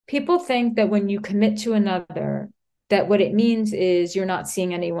people think that when you commit to another, that what it means is you're not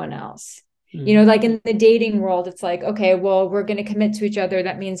seeing anyone else. Mm. Like in the dating world, it's like, okay, well, we're going to commit to each other.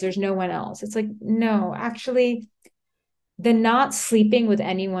 That means there's no one else. It's like, no, actually, the not sleeping with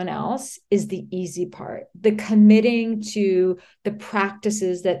anyone else is the easy part. The committing to the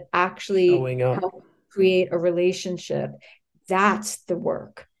practices that actually Showing up. help create a relationship, that's the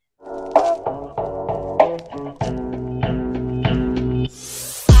work.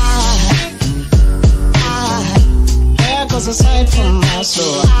 There goes a sight from my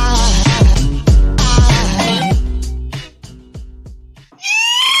soul.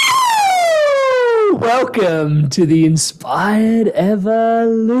 Welcome to the Inspired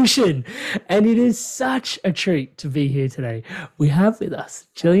Evolution. And it is such a treat to be here today. We have with us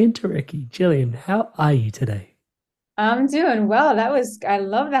Jillian Turecki. Jillian, how are you today? I'm doing well. I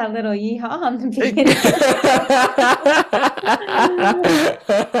love that little yeehaw on the We beginning.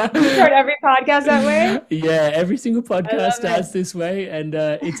 You start every podcast that way. Yeah, every single I podcast love starts this way, and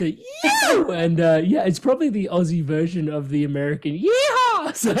it's a you, and yeah, it's probably the Aussie version of the American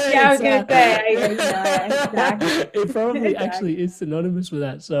yeehaw. So Yeah, I was it's gonna say, exactly. it probably Exactly. actually is synonymous with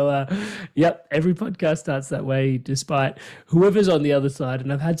that. So yep, every podcast starts that way, despite whoever's on the other side.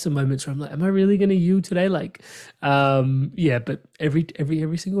 And I've had some moments where I'm like, am I really going to you today? Like, yeah, but every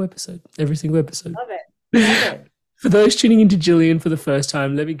single episode. Love it. Love it. For those tuning into Jillian for the first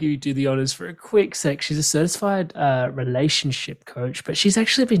time, let me give you do the honors for a quick sec. She's a certified relationship coach, but she's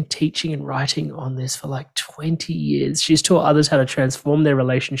actually been teaching and writing on this for like 20 years. She's taught others how to transform their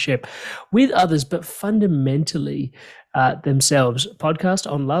relationship with others, but fundamentally themselves.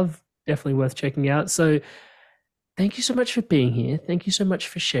 Podcast on love, definitely worth checking out. So thank you so much for being here. Thank you so much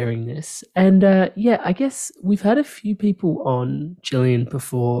for sharing this. And yeah, I guess we've had a few people on Jillian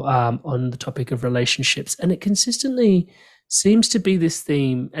before on the topic of relationships, and it consistently seems to be this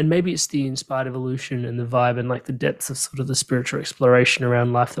theme. And maybe it's the inspired evolution and the vibe and like the depths of sort of the spiritual exploration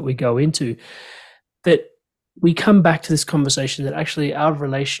around life that we go into. That we come back to this conversation that actually our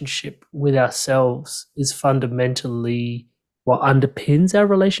relationship with ourselves is fundamentally what underpins our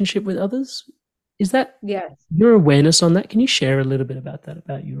relationship with others. Is that Yes. your awareness on that? Can you share a little bit about that,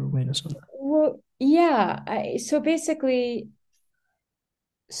 about your awareness on that? Well, yeah. So basically,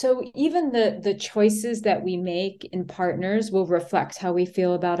 so even the choices that we make in partners will reflect how we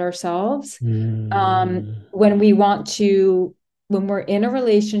feel about ourselves. Mm. When we want to, when we're in a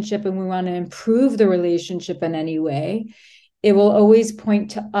relationship and we want to improve the relationship in any way, it will always point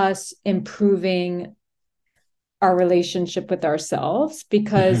to us improving our relationship with ourselves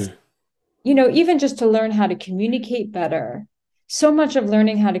because, Mhm. even just to learn how to communicate better, so much of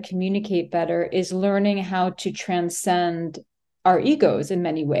learning how to communicate better is learning how to transcend our egos in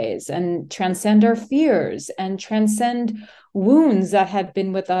many ways and transcend our fears and transcend wounds that have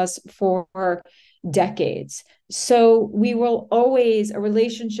been with us for decades. So a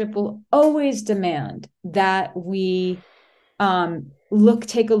relationship will always demand that we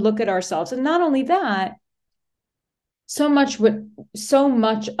take a look at ourselves. And not only that, so much what so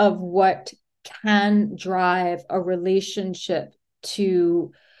much of what can drive a relationship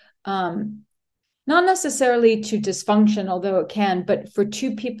to um not necessarily to dysfunction, although it can, but for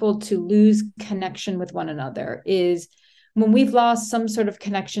two people to lose connection with one another is when we've lost some sort of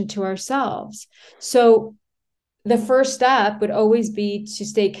connection to ourselves. So the first step would always be to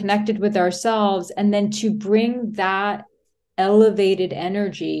stay connected with ourselves and then to bring that elevated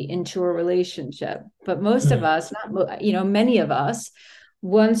energy into a relationship. But most of Mm. us, not, many of us,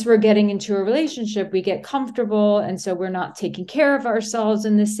 once we're getting into a relationship, we get comfortable. And so we're not taking care of ourselves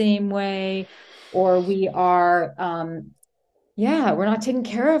in the same way, or we're not taking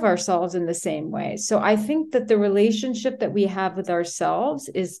care of ourselves in the same way. So I think that the relationship that we have with ourselves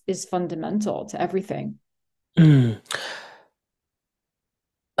is fundamental to everything. Mm.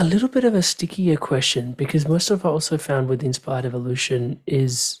 A little bit of a stickier question because most of what I also found with inspired evolution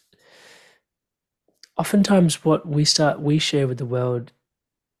is oftentimes what we share with the world.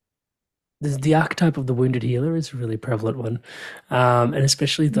 The archetype of the wounded healer is a really prevalent one, and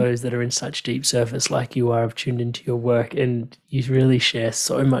especially those that are in such deep service, like you are, have tuned into your work, and you really share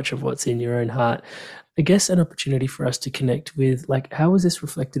so much of what's in your own heart. I guess an opportunity for us to connect with, like, how was this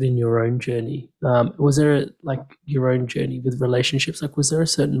reflected in your own journey? Was there like your own journey with relationships? Like, was there a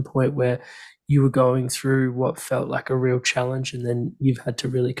certain point where you were going through what felt like a real challenge, and then you've had to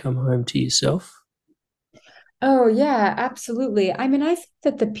really come home to yourself? Oh yeah, absolutely. I mean, I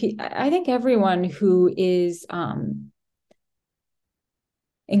think that I think everyone who is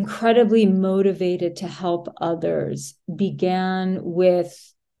incredibly motivated to help others began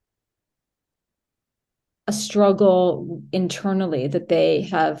with a struggle internally that they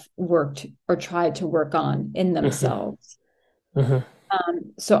have worked or tried to work on in themselves.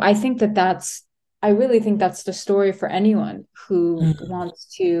 So I think I really think that's the story for anyone who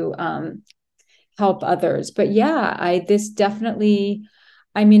wants to help others. But yeah, I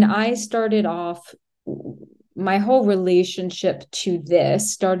started off, my whole relationship to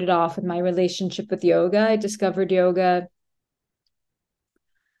this started off with my relationship with yoga. I discovered yoga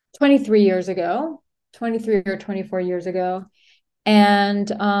 23 years ago, 23 or 24 years ago.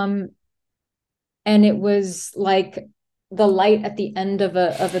 And it was like the light at the end of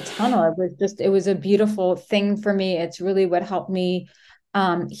a tunnel. It was a beautiful thing for me. It's really what helped me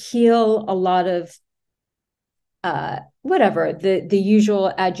heal a lot of whatever the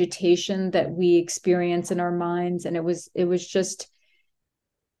usual agitation that we experience in our minds. And it was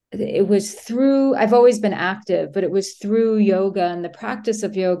through, I've always been active, but it was through yoga and the practice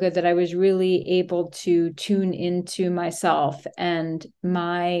of yoga that I was really able to tune into myself and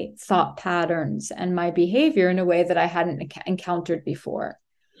my thought patterns and my behavior in a way that I hadn't encountered before.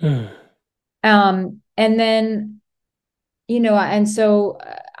 And then, and so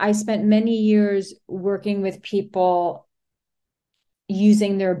I spent many years working with people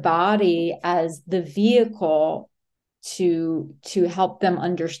using their body as the vehicle to help them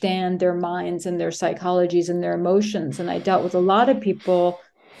understand their minds and their psychologies and their emotions. And I dealt with a lot of people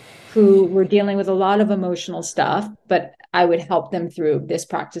who were dealing with a lot of emotional stuff, but I would help them through this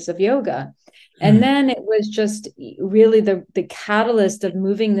practice of yoga. And then it was just really the catalyst of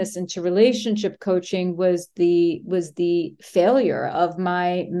moving this into relationship coaching was the failure of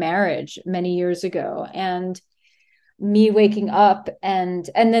my marriage many years ago. And me waking up and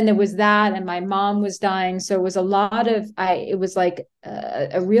then there was that, and my mom was dying. So it was it was like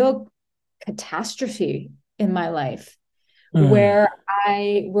a real catastrophe in my life where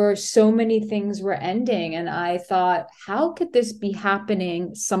so many things were ending. And I thought, how could this be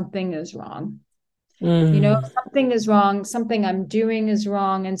happening? Something is wrong. Something is wrong. Something I'm doing is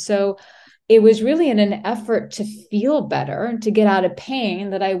wrong. And so it was really in an effort to feel better and to get out of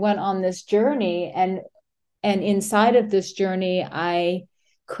pain that I went on this journey. And inside of this journey, I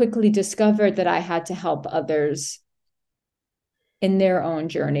quickly discovered that I had to help others in their own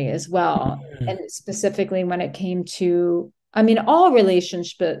journey as well. And specifically when it came to, all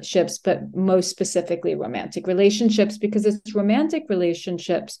relationships, but most specifically romantic relationships, because it's romantic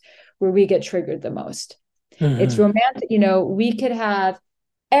relationships where we get triggered the most. It's romantic,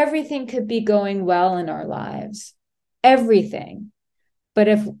 everything could be going well in our lives, everything. But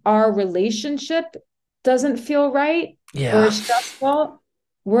if our relationship doesn't feel right or stressful,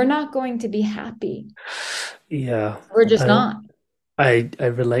 we're not going to be happy. Yeah. We're just not. I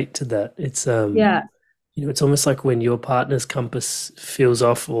relate to that. It's it's almost like when your partner's compass feels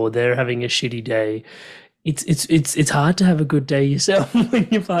off or they're having a shitty day. It's hard to have a good day yourself when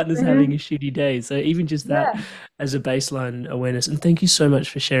your partner's having a shitty day. So even just that as a baseline awareness. And thank you so much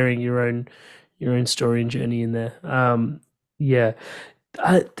for sharing your own story and journey in there.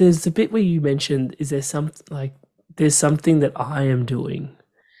 There's a bit where you mentioned, there's something that I am doing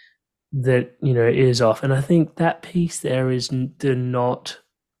that, is off. And I think that piece there is the not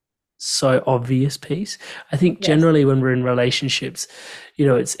so obvious piece. I think generally when we're in relationships,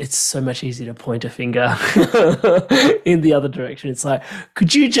 it's so much easier to point a finger in the other direction. It's like,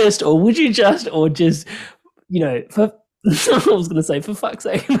 could you just, or would you just, or just, for I was going to say, for fuck's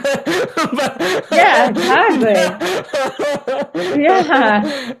sake. Yeah, exactly.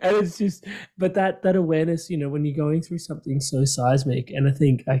 Yeah. And it's just, but that awareness, when you're going through something so seismic, and I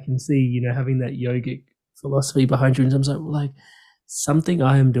think I can see, having that yogic philosophy behind you in terms of like something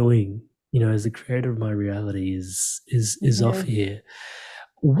I am doing, as the creator of my reality is off here.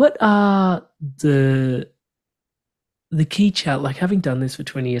 What are the key challenge, like having done this for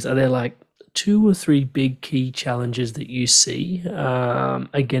 20 years, are there like 2 or 3 big key challenges that you see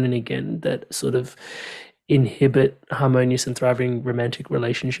again and again that sort of inhibit harmonious and thriving romantic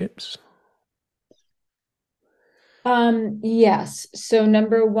relationships? Yes. So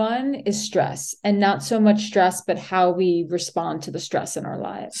number 1 is stress, and not so much stress, but how we respond to the stress in our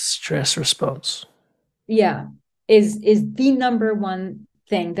lives. Stress response. Yeah. Is the number 1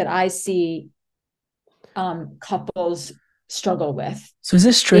 thing that I see couples struggle with. So is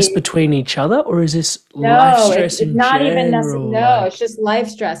this stress between each other, or is this life stress in not general? even necessarily. It's just life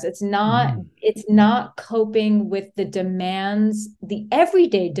stress. It's not coping with the demands, the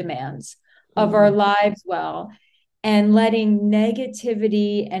everyday demands of our lives well, and letting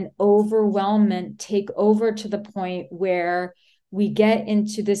negativity and overwhelmment take over to the point where we get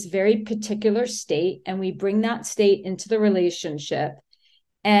into this very particular state, and we bring that state into the relationship.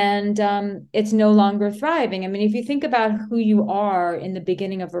 and it's no longer thriving. I mean, if you think about who you are in the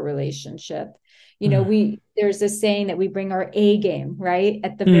beginning of a relationship, Mm. there's this saying that we bring our A game, right?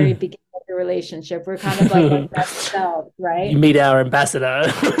 At the very Mm. beginning of the relationship. We're kind of like our best self, You right? meet our ambassador.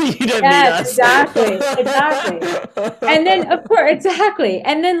 You don't meet Yes, us. exactly. Exactly. And then of course, exactly.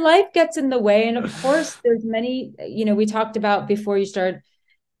 And then life gets in the way. And of course, there's many, we talked about before you started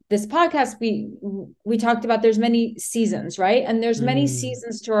this podcast, we talked about there's many seasons, right? And there's many Mm.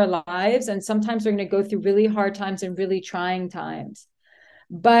 seasons to our lives. And sometimes we're going to go through really hard times and really trying times.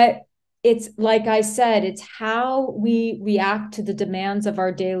 But it's like I said, it's how we react to the demands of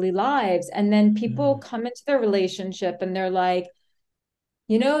our daily lives. And then people Mm. come into their relationship and they're like,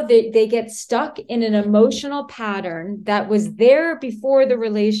 they get stuck in an emotional pattern that was there before the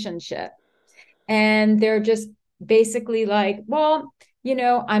relationship. And they're just basically like, well,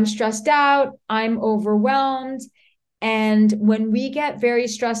 I'm stressed out, I'm overwhelmed. And when we get very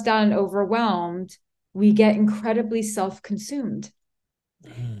stressed out and overwhelmed, we get incredibly self consumed.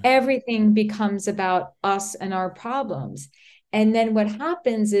 Mm. Everything becomes about us and our problems. And then what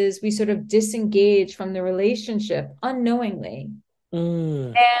happens is we sort of disengage from the relationship unknowingly.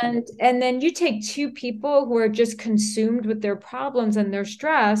 Mm. And then you take two people who are just consumed with their problems and their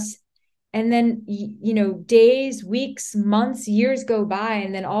stress, and then days, weeks, months, years go by,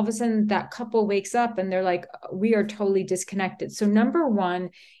 and then all of a sudden that couple wakes up and they're like, we are totally disconnected. So number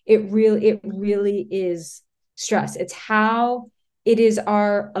one, it really is stress. It's how it is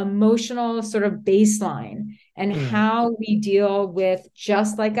our emotional sort of baseline and Mm. how we deal with,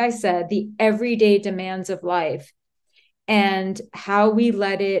 just like I said, the everyday demands of life, and how we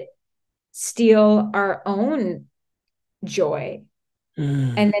let it steal our own joy.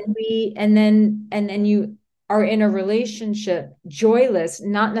 Mm. And then you are in a relationship joyless,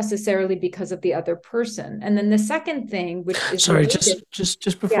 not necessarily because of the other person. And then the second thing, which is Sorry, related.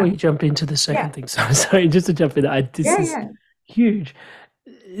 just before Yeah, you jump into the yeah, second thing, sorry, just to jump in. This yeah, is yeah. huge.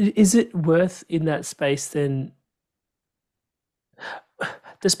 Is it worth in that space then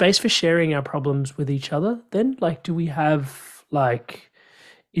the space for sharing our problems with each other? Then, like, do we have like,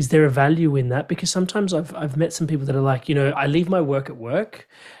 is there a value in that? Because sometimes I've met some people that are like, I leave my work at work,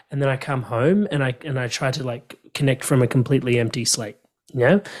 and then I come home and I try to like connect from a completely empty slate.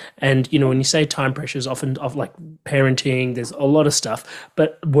 Yeah. And when you say time pressures, often of like parenting, there's a lot of stuff,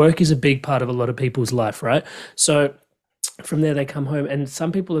 but work is a big part of a lot of people's life, right? So from there they come home, and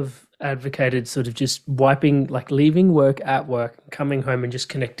some people have advocated sort of just wiping, like leaving work at work, coming home and just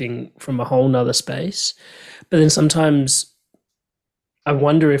connecting from a whole nother space. But then sometimes I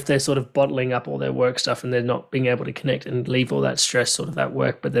wonder if they're sort of bottling up all their work stuff and they're not being able to connect and leave all that stress sort of at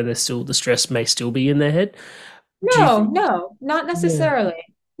work, but then there's still the stress may still be in their head. Do you No, think? no, not Yeah. necessarily.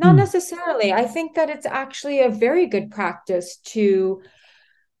 Not Mm. necessarily. I think that it's actually a very good practice to,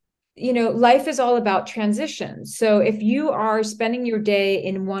 life is all about transition. So if you are spending your day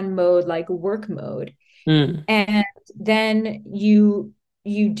in one mode, like work mode, Mm. and then you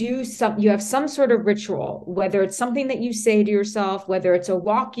have some sort of ritual, whether it's something that you say to yourself, whether it's a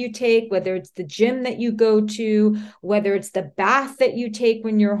walk you take, whether it's the gym that you go to, whether it's the bath that you take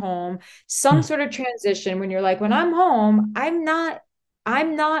when you're home, some Mm. sort of transition when you're like, when I'm home, I'm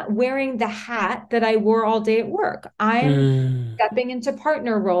not wearing the hat that I wore all day at work. I'm Mm. stepping into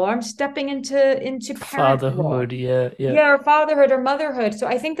partner role. I'm stepping into parent role. Fatherhood, yeah, yeah. Yeah, or fatherhood or motherhood. So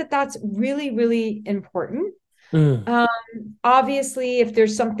I think that that's really, really important. Mm. Um, Obviously, if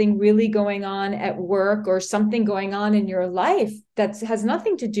there's something really going on at work or something going on in your life that has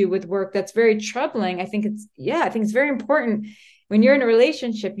nothing to do with work, that's very troubling. I think it's very important when you're in a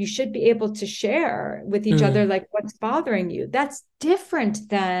relationship, you should be able to share with each other, Mm. like what's bothering you. That's different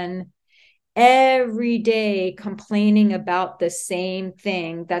than every day complaining about the same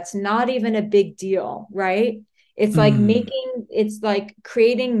thing that's not even a big deal, right? Mm. It's like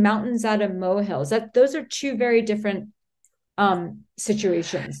creating mountains out of molehills. Those are two very different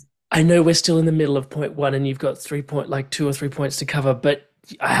situations. I know we're still in the middle of point one and you've got like 2 or 3 points to cover, but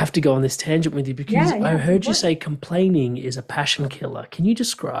I have to go on this tangent with you because Yeah, I yeah, of heard you course. say complaining is a passion killer. Can you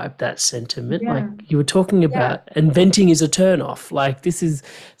describe that sentiment? Like Yeah, you were talking yeah. about, and venting is a turn off. Like this is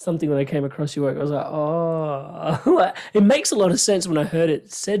something when I came across your work, I was like, oh, it makes a lot of sense when I heard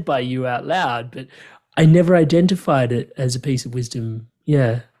it said by you out loud, but I never identified it as a piece of wisdom.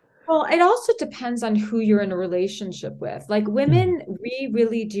 Yeah. Well, it also depends on who you're in a relationship with. Like Mm. women, we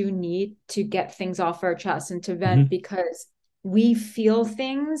really do need to get things off our chest and to vent Hmm. because we feel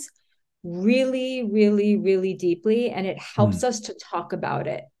things really, really, really deeply, and it helps Mm. us to talk about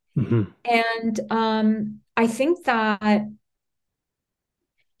it. Hmm. And I think that,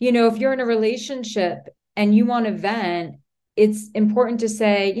 if you're in a relationship and you want to vent, it's important to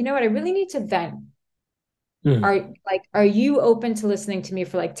say, you know what, I really need to vent. Are you open to listening to me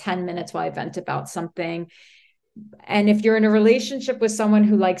for like 10 minutes while I vent about something? And if you're in a relationship with someone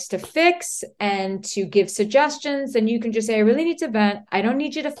who likes to fix and to give suggestions, then you can just say, I really need to vent. I don't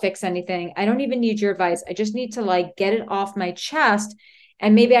need you to fix anything. I don't even need your advice. I just need to like get it off my chest.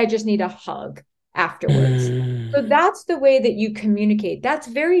 And maybe I just need a hug afterwards. So that's the way that you communicate. That's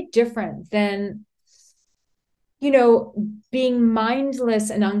very different than, being mindless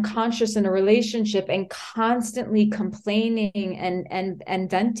and unconscious in a relationship and constantly complaining and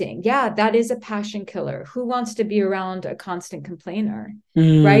venting. Yeah, that is a passion killer. Who wants to be around a constant complainer?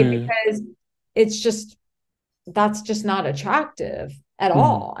 Right? Because that's just not attractive at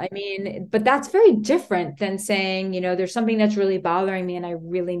all. I mean, but that's very different than saying, there's something that's really bothering me and I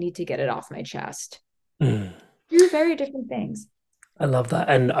really need to get it off my chest. Two very different things. I love that,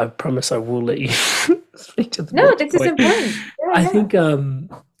 and I promise I will let you speak to the No, next this point. is important. I think I'm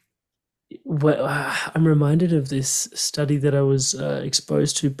reminded of this study that I was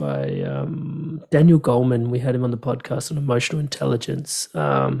exposed to by Daniel Goleman. We had him on the podcast on emotional intelligence.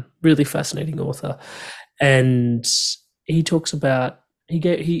 Really fascinating author, and he talks about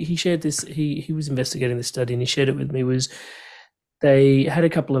he shared this. He was investigating this study, and he shared it with me. Was they had a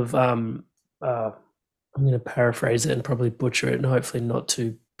couple of I'm going to paraphrase it and probably butcher it, and hopefully not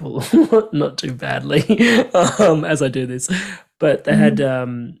too badly as I do this. But they had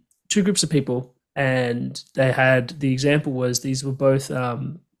two groups of people, and they had the example was these were both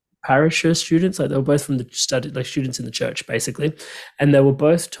parish students, like they were both from the study, like students in the church, basically, and they were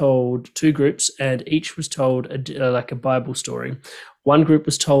both told two groups, and each was told like a Bible story. One group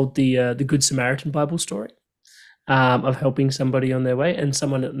was told the Good Samaritan Bible story. Of helping somebody on their way, and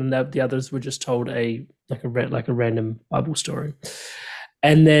the others were just told a random Bible story,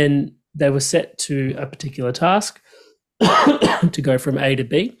 and then they were set to a particular task to go from A to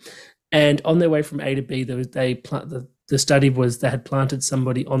B, and on their way from A to B, the study was they had planted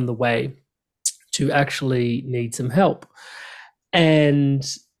somebody on the way to actually need some help, and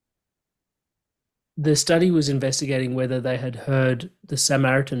the study was investigating whether they had heard the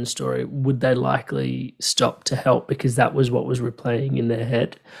Samaritan story, would they likely stop to help because that was what was replaying in their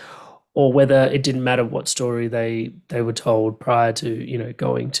head, or whether it didn't matter what story they were told prior to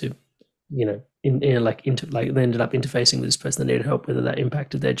going to they ended up interfacing with this person that needed help, whether that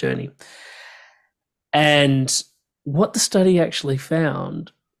impacted their journey. And what the study actually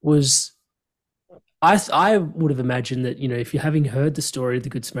found was, I would have imagined that, if you're having heard the story of the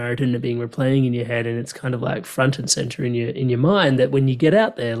Good Samaritan and being replaying in your head, and it's kind of like front and center in your mind, that when you get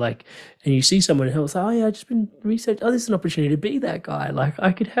out there, like, and you see someone else, oh yeah, I've just been researching, oh, this is an opportunity to be that guy, like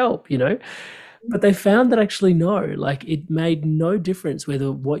I could help, But they found that actually no, like it made no difference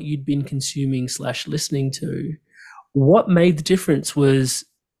whether what you'd been consuming / listening to. What made the difference was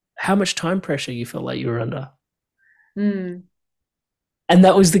how much time pressure you felt like you were under. And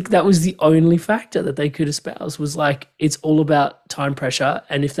that was the only factor that they could espouse, was like, it's all about time pressure.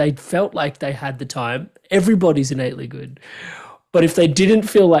 And if they felt like they had the time, everybody's innately good. But if they didn't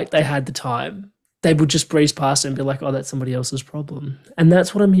feel like they had the time, they would just breeze past it and be like, oh, that's somebody else's problem. And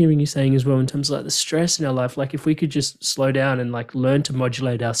that's what I'm hearing you saying as well, in terms of like the stress in our life. Like if we could just slow down and like learn to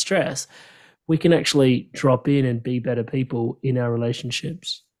modulate our stress, we can actually drop in and be better people in our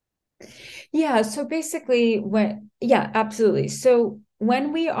relationships. Yeah. So basically absolutely. So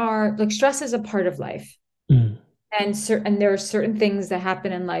when we are like, stress is a part of life, and there are certain things that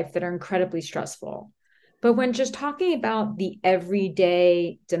happen in life that are incredibly stressful. But when just talking about the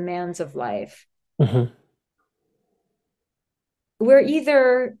everyday demands of life, we're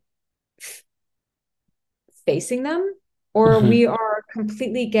either facing them or we are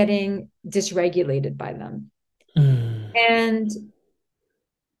completely getting dysregulated by them. And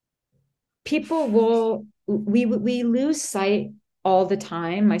people we lose sight all the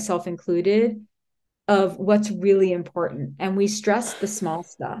time, myself included, of what's really important. And we stress the small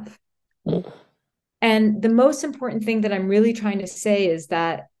stuff. And the most important thing that I'm really trying to say is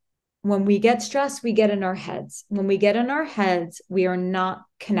that when we get stressed, we get in our heads. When we get in our heads, we are not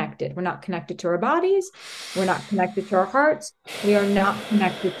connected. We're not connected to our bodies. We're not connected to our hearts. We are not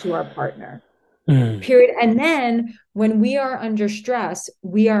connected to our partner. Period. And then when we are under stress,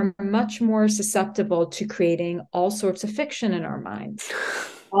 we are much more susceptible to creating all sorts of fiction in our minds.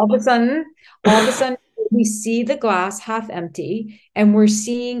 All of a sudden, we see the glass half empty, and we're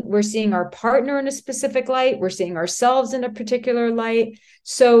seeing our partner in a specific light. We're seeing ourselves in a particular light.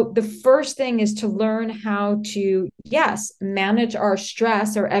 So the first thing is to learn how to, manage our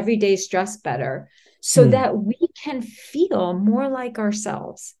stress, our everyday stress better, so that we can feel more like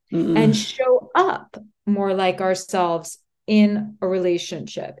ourselves and show up more like ourselves in a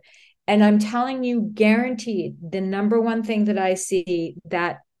relationship. And I'm telling you, guaranteed, the number one thing that I see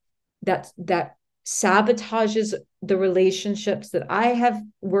that sabotages the relationships that I have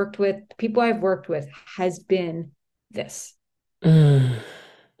worked with, people I've worked with, has been this. Mm.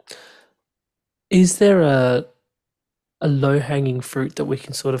 Is there a low hanging fruit that we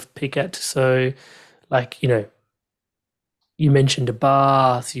can sort of pick at? So, like, you mentioned a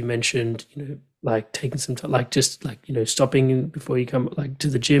bath, you mentioned, like taking some time, like just like, stopping before you come, like to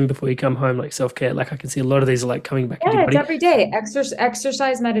the gym before you come home, like self care. Like I can see a lot of these are like coming back into your Yeah, it's body. every day.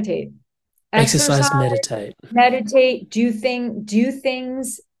 Exercise, meditate. Exercise, Exercise, meditate. meditate, do things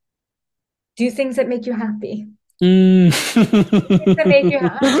that make you happy. Mm. Things that make you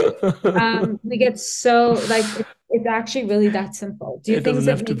happy. We get so like it's actually really that simple. Do It things doesn't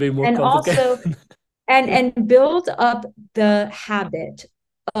that have to make, be more and complicated. also and build up the habit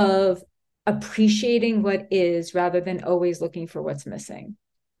of appreciating what is rather than always looking for what's missing.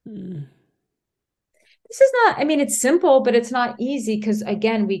 Mm. This is not, I mean, it's simple, but it's not easy because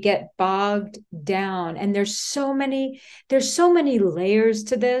again, we get bogged down and there's so many layers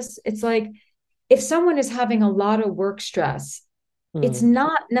to this. It's like if someone is having a lot of work stress, it's Mm.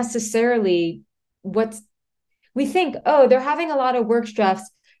 not necessarily what's we think, oh, they're having a lot of work stress.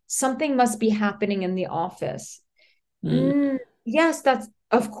 Something must be happening in the office. Mm. Yes, that's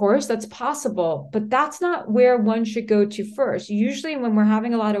of course that's possible, but that's not where one should go to first. Usually, when we're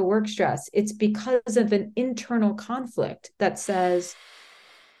having a lot of work stress, it's because of an internal conflict that says,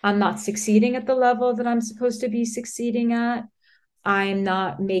 I'm not succeeding at the level that I'm supposed to be succeeding at. I'm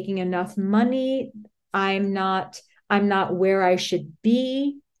not making enough money. I'm not, I'm not where I should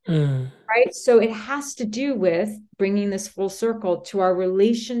be. Mm. Right. So it has to do with bringing this full circle to our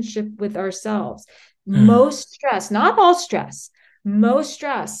relationship with ourselves. Mm. Most stress, not all stress, most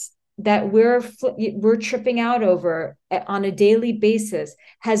stress that we're tripping out over on a daily basis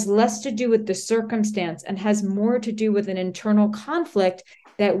has less to do with the circumstance and has more to do with an internal conflict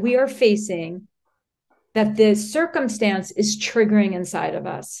that we are facing, that the circumstance is triggering inside of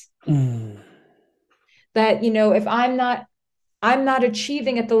us. Mm. That, if I'm not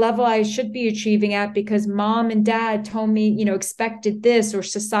achieving at the level I should be achieving at because mom and dad told me, expected this, or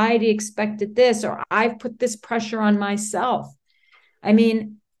society expected this, or I've put this pressure on myself. I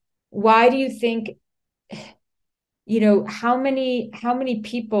mean, why do you think, how many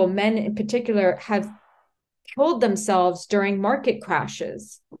people, men in particular, have killed themselves during market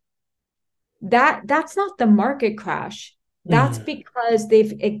crashes? That's not the market crash. That's Mm. because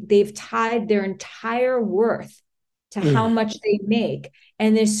they've tied their entire worth to how Mm. much they make,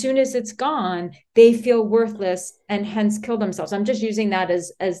 and as soon as it's gone, they feel worthless and hence kill themselves. I'm just using that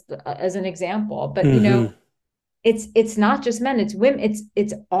as an example, but Mhm. it's not just men, it's women,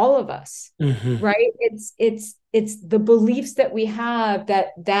 it's all of us, Mhm. right? It's the beliefs that we have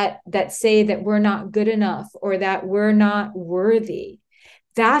that say that we're not good enough or that we're not worthy.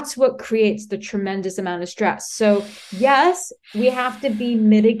 That's what creates the tremendous amount of stress. So yes, we have to be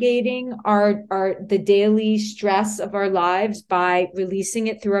mitigating our the daily stress of our lives by releasing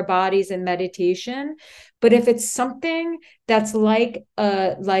it through our bodies and meditation. But if it's something that's like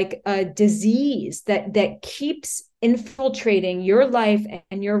a disease that keeps infiltrating your life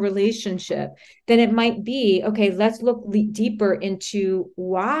and your relationship, then it might be, okay, let's look deeper into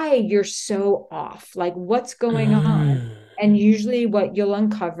why you're so off. Like what's going on? Mm. And usually, what you'll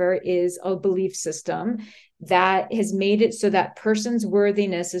uncover is a belief system that has made it so that person's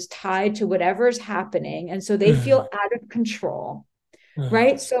worthiness is tied to whatever is happening. And so they feel Mm. out of control, Mm.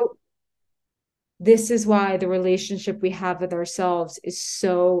 right? So, this is why the relationship we have with ourselves is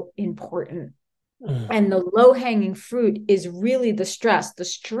so important. Mm. And the low hanging fruit is really the stress. The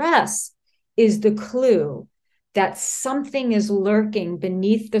stress is the clue that something is lurking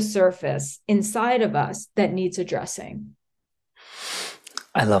beneath the surface inside of us that needs addressing.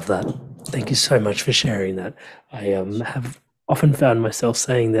 I love that. Thank you so much for sharing that. I have often found myself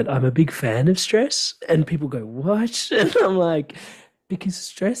saying that I'm a big fan of stress, and people go, "What?" And I'm like, because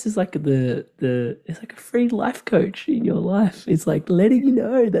stress is like the it's like a free life coach in your life. It's like letting you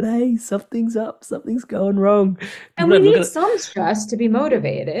know that hey, something's up, something's going wrong. And People we don't look at need it. some stress to be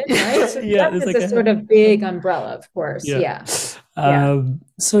motivated, right? So Yeah, stress there's is like a a sort of big umbrella, of course. yeah. Yeah. Yeah.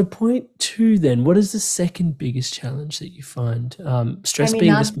 So point two then, what is the second biggest challenge that you find? I Stress mean,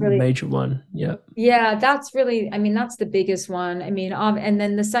 being that's this really, major one. Yeah. yeah, that's really, I mean, that's the biggest one. I mean, and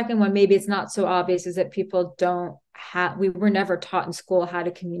then the second one, maybe it's not so obvious, is that people don't have, we were never taught in school how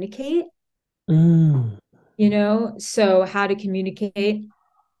to communicate, Mm. so how to communicate.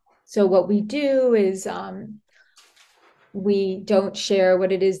 So what we do is, We don't share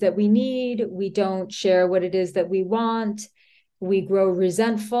what it is that we need. We don't share what it is that we want. We grow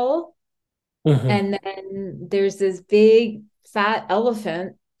resentful. Mm-hmm. And then there's this big fat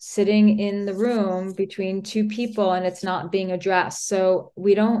elephant sitting in the room between two people, and it's not being addressed. So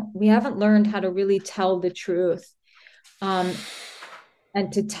we haven't learned how to really tell the truth, um,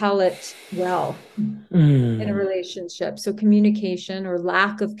 and to tell it well in a Mm. relationship. So communication or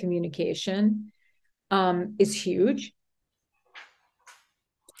lack of communication, is huge.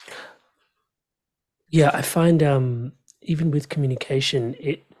 Yeah, I find even with communication,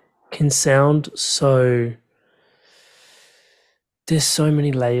 it can sound so there's so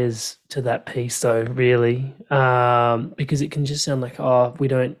many layers to that piece though, really. Because it can just sound like, oh, we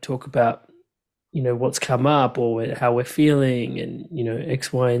don't talk about, what's come up or how we're feeling and,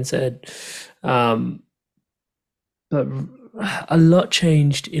 X, Y, and Z. Um, but a lot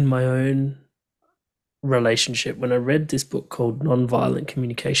changed in my own relationship when I read this book called Nonviolent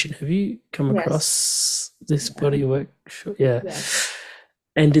Communication. Have you come Yes. across this Yeah. body of work? Sure. Yeah. Yes.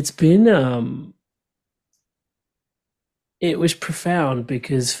 And it's been it was profound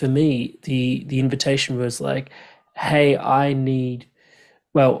because for me the invitation was like, hey, I need,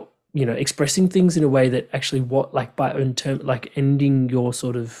 well, expressing things in a way that actually what, like, by in term, like ending your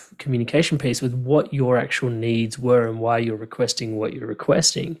sort of communication piece with what your actual needs were and why you're requesting what you're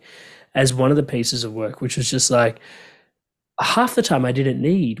requesting as one of the pieces of work, which was just like half the time I didn't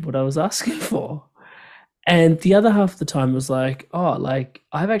need what I was asking for. And the other half of the time was like, oh, like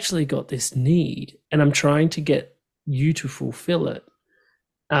I've actually got this need and I'm trying to get you to fulfill it,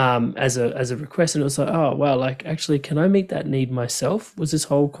 as a request. And it was like, oh wow, like actually, can I meet that need myself? Was this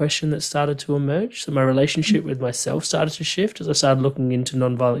whole question that started to emerge. So my relationship with myself started to shift as I started looking into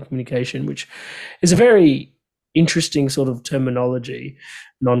nonviolent communication, which is a very interesting sort of terminology.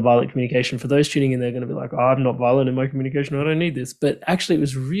 Nonviolent communication, for those tuning in, they're going to be like, oh, I'm not violent in my communication, I don't need this. But actually it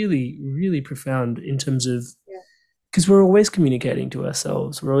was really, really profound in terms of, Yeah. because we're always communicating to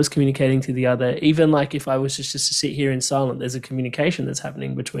ourselves, we're always communicating to the other. Even like if I was just to sit here in silent, there's a communication that's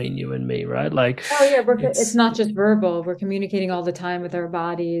happening between you and me, right? Like Oh yeah, it's it's not just verbal. We're communicating all the time with our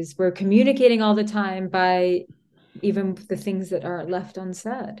bodies. We're communicating all the time by even the things that aren't left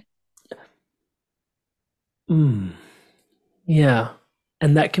unsaid. mm, yeah.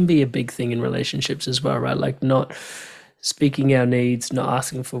 And that can be a big thing in relationships as well, right? Like not speaking our needs, not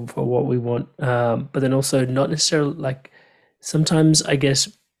asking for what we want, but then also not necessarily, like, sometimes I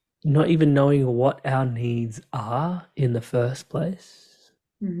guess not even knowing what our needs are in the first place.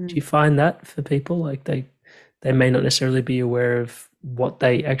 Do you Mhm. find that for people, like they may not necessarily be aware of what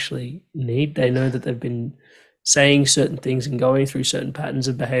they actually need? They know that they've been saying certain things and going through certain patterns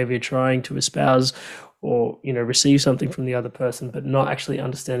of behavior, trying to espouse or receive something from the other person, but not actually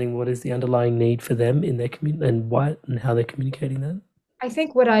understanding what is the underlying need for them in their community and why and how they're communicating that. I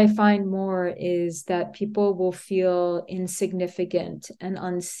think what I find more is that people will feel insignificant and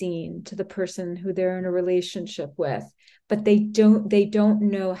unseen to the person who they're in a relationship with, but they don't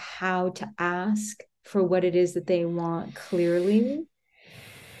know how to ask for what it is that they want clearly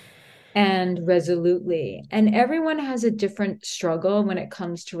and resolutely. And everyone has a different struggle when it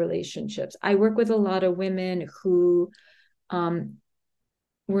comes to relationships. I work with a lot of women who, um,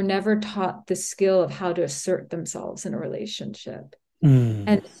 were never taught the skill of how to assert themselves in a relationship. Mm,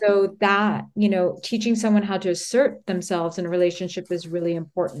 And so that, teaching someone how to assert themselves in a relationship is really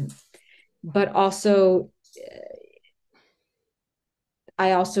important. But also,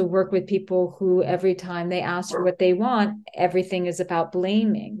 I also work with people who every time they ask for what they want, everything is about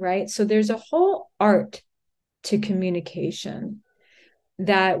blaming, right? So there's a whole art to communication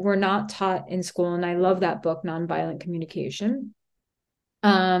that we're not taught in school. And I love that book, Nonviolent Communication.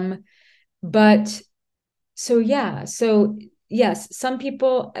 But so yeah, so yes, some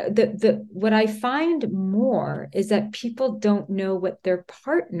people, the what I find more is that people don't know what their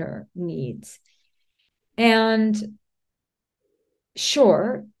partner needs. And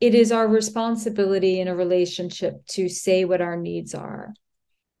sure, it is our responsibility in a relationship to say what our needs are,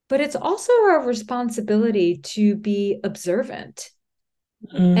 but it's also our responsibility to be observant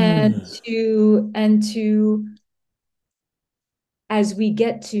and mm, to as we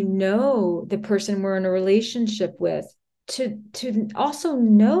get to know the person we're in a relationship with, to also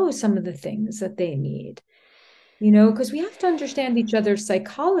know some of the things that they need, because we have to understand each other's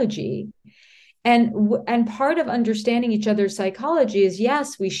psychology. And part of understanding each other's psychology is,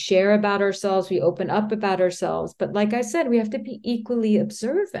 yes, we share about ourselves, we open up about ourselves, but like I said, we have to be equally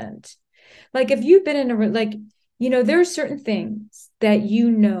observant. Like if you've been in a like, there are certain things that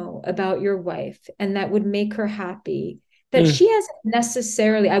about your wife and that would make her happy, that she hasn't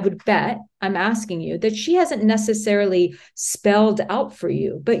necessarily, I would bet, I'm asking you, that she hasn't necessarily spelled out for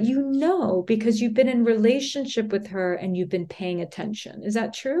you, but you know, because you've been in relationship with her and you've been paying attention. Is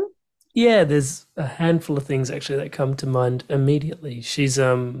that true? Yeah, there's a handful of things actually that come to mind immediately. She's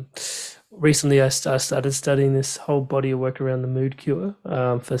recently I started studying this whole body of work around the mood cure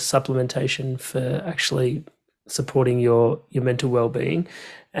for supplementation for actually supporting your mental well-being,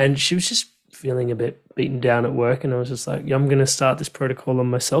 and she was just feeling a bit beaten down at work, and I was just like, yeah, I'm going to start this protocol on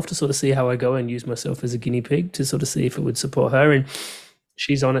myself to sort of see how I go and use myself as a guinea pig to sort of see if it would support her, and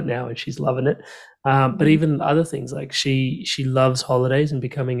she's on it now and she's loving it. But even other things like she loves holidays, and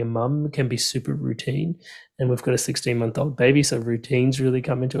becoming a mum can be super routine. And we've got a 16-month-old baby, so routines really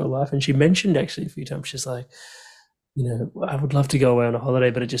come into her life. And she mentioned actually a few times, she's like, you know, I would love to go away on a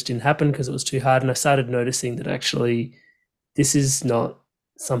holiday, but it just didn't happen because it was too hard. And I started noticing that actually this is not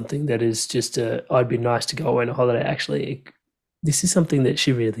something that is just I'd be nice to go away on a holiday. Actually, this is something that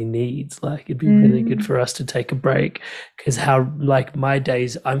she really needs. Like, it'd be really good for us to take a break, because how, like, my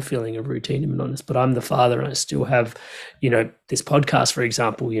days, I'm feeling a routine, I'm honest, but I'm the father and I still have, you know, this podcast, for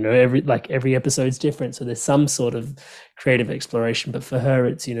example, you know, every episode's different. So there's some sort of creative exploration, but for her,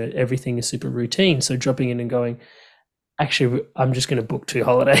 it's, you know, everything is super routine. So dropping in and going, actually, I'm just going to book 2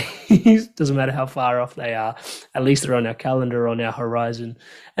 holidays. Doesn't matter how far off they are. At least they're on our calendar, on our horizon.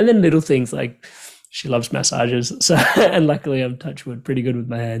 And then little things like, she loves massages, so, and luckily I'm, touch wood, pretty good with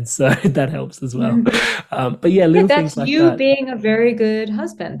my hands, so that helps as well. But yeah, little things like that. That's you being a very good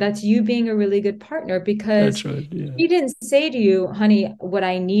husband. That's you being a really good partner, because that's right, yeah. She didn't say to you, honey, what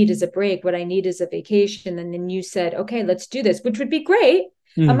I need is a break, what I need is a vacation, and then you said, okay, let's do this, which would be great.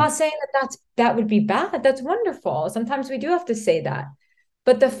 I'm not saying that would be bad. That's wonderful. Sometimes we do have to say that.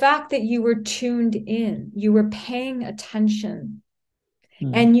 But the fact that you were tuned in, you were paying attention,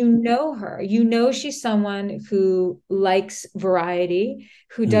 and you know her, you know she's someone who likes variety,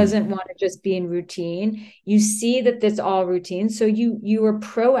 who doesn't want to just be in routine. You see that it's all routine. So you were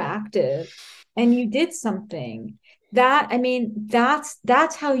proactive and you did something. That, I mean, that's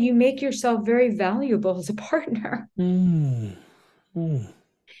how you make yourself very valuable as a partner. And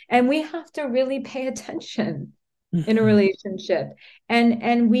we have to really pay attention in a relationship.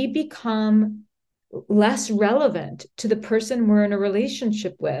 And we become less relevant to the person we're in a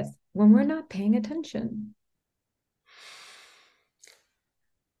relationship with when we're not paying attention.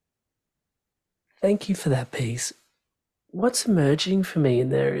 Thank you for that piece. What's emerging for me in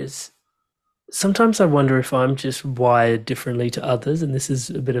there is, sometimes I wonder if I'm just wired differently to others, and this is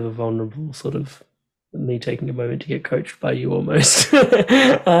a bit of a vulnerable sort of me taking a moment to get coached by you almost.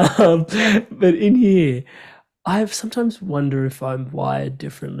 But in here, I sometimes wonder if I'm wired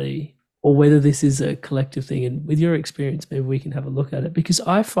differently, or whether this is a collective thing. And with your experience, maybe we can have a look at it, because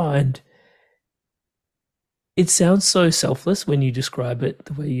I find it sounds so selfless when you describe it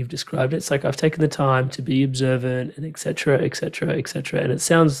the way you've described it. It's like, I've taken the time to be observant and et cetera, et cetera, et cetera. And it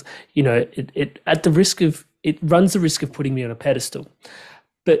sounds, you know, it runs the risk of putting me on a pedestal.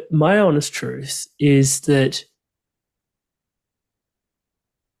 But my honest truth is that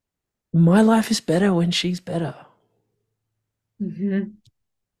my life is better when she's better.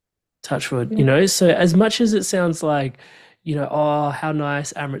 Touch wood, you know. So as much as it sounds like, you know, oh, how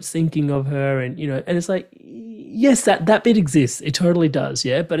nice Amrit's thinking of her, and, you know, and it's like, yes, that bit exists, it totally does,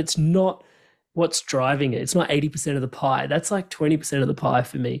 yeah, but it's not what's driving it. It's not 80% of the pie. That's like 20% of the pie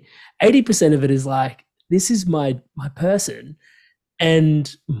for me. 80% of it is like, this is my person,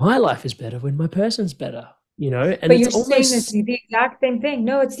 and my life is better when my person's better, you know. And but it's you're almost saying it's the exact same thing.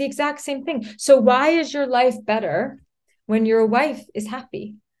 No, it's the exact same thing. So why is your life better when your wife is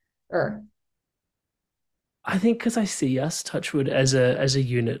happy? I think because I see us, Touchwood, as a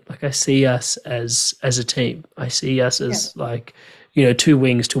unit. Like, I see us as a team. I see us as like, you know, 2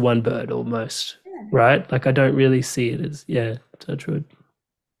 wings to 1 bird almost, right? Like, I don't really see it as, Touchwood.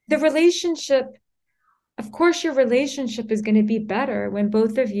 The relationship, of course, your relationship is going to be better when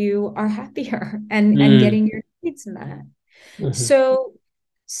both of you are happier and getting your needs met. So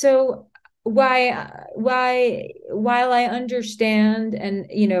while I understand and,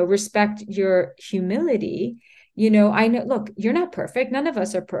 you know, respect your humility, you know, I know, look, you're not perfect. None of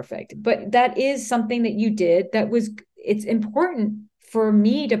us are perfect, but that is something that you did it's important for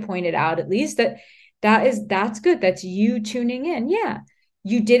me to point it out, at least, that's good. That's you tuning in. Yeah.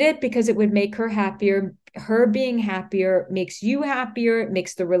 You did it because it would make her happier. Her being happier makes you happier. It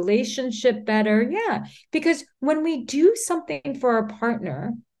makes the relationship better. Yeah. Because when we do something for our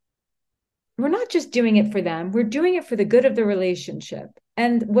partner, we're not just doing it for them. We're doing it for the good of the relationship.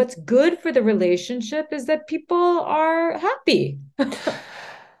 And what's good for the relationship is that people are happy.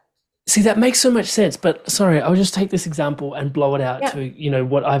 See, that makes so much sense, but sorry, I'll just take this example and blow it out Yeah. to,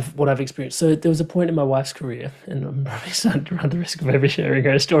 what I've experienced. So there was a point in my wife's career, and I'm probably starting to run the risk of oversharing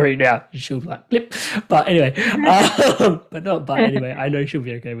her story now. She'll like blip. But anyway, but anyway, I know she'll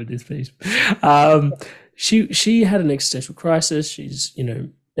be okay with this piece. Um, she had an existential crisis.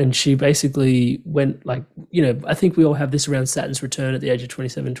 And she basically went like, I think we all have this around Saturn's return at the age of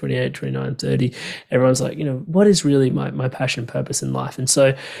 27, 28, 29, 30. Everyone's like, what is really my passion, purpose in life? And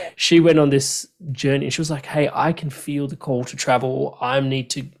so she went on this journey and she was like, hey, I can feel the call to travel.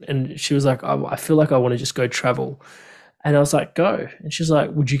 And she was like, I feel like I want to just go travel. And I was like, go. And she was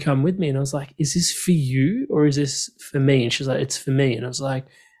like, would you come with me? And I was like, is this for you or is this for me? And she was like, it's for me. And I was like,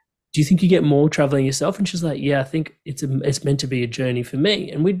 do you think you get more traveling yourself? And she's like, yeah, I think it's meant to be a journey for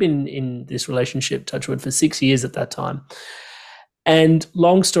me. And we'd been in this relationship, touch wood, for 6 years at that time. And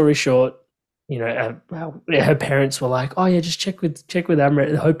long story short, her parents were like, oh yeah, just check with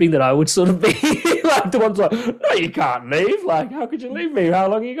Amrit, hoping that I would sort of be like the ones like, no, you can't leave. Like, how could you leave me? How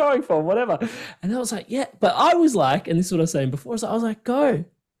long are you going for? Whatever. And I was like, yeah. But I was like, and this is what I was saying before, I was like, go.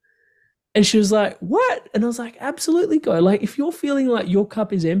 And she was like, what? And I was like, absolutely go. Like, if you're feeling like your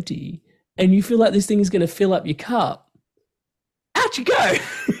cup is empty and you feel like this thing is going to fill up your cup, out you go.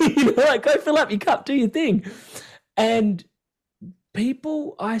 Like, go fill up your cup, do your thing. And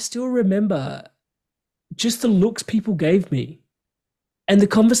I still remember just the looks people gave me and the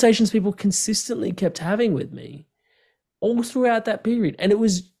conversations people consistently kept having with me all throughout that period. And it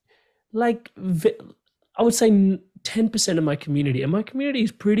was like, I would say 10% of my community, and my community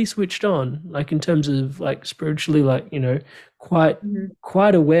is pretty switched on, like in terms of like spiritually, like,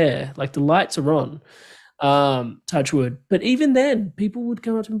 quite aware, like the lights are on, touch wood. But even then people would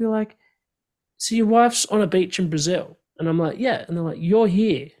come up to me and be like, so your wife's on a beach in Brazil? And I'm like, yeah. And they're like, you're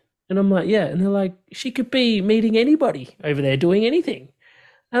here? And I'm like, yeah. And they're like, she could be meeting anybody over there doing anything.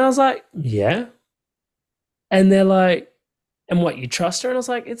 And I was like, yeah. And they're like, and what, you trust her? And I was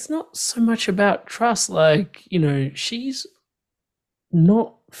like, it's not so much about trust. Like, she's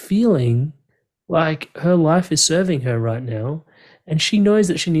not feeling like her life is serving her right now. And she knows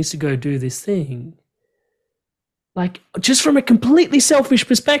that she needs to go do this thing. Like, just from a completely selfish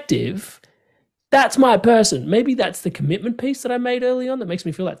perspective, that's my person. Maybe that's the commitment piece that I made early on that makes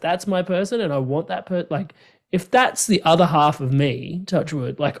me feel like that's my person. And I want that like, if that's the other half of me, touch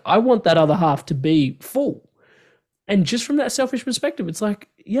wood, like I want that other half to be full. And just from that selfish perspective, it's like,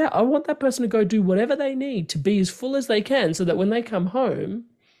 yeah, I want that person to go do whatever they need to be as full as they can so that when they come home,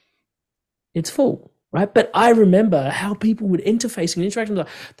 it's full, right? But I remember how people would interface and interact. Like,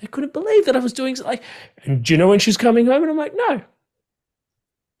 they couldn't believe that I was doing like, and do you know when she's coming home? And I'm like, no.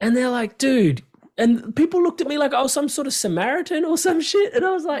 And they're like, dude. And people looked at me like I was some sort of Samaritan or some shit. And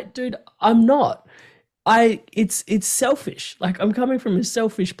I was like, dude, I'm not. It's selfish. Like, I'm coming from a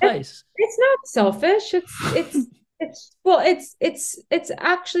selfish place. It's not selfish. It's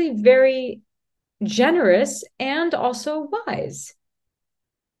actually very generous and also wise.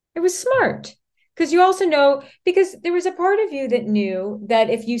 It was smart because you also know, because there was a part of you that knew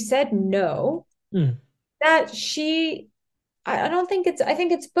that if you said no, that I don't think I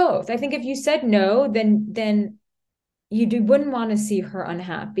think it's both. I think if you said no, then you wouldn't want to see her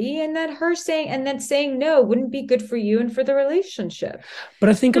unhappy, and that saying no wouldn't be good for you and for the relationship. But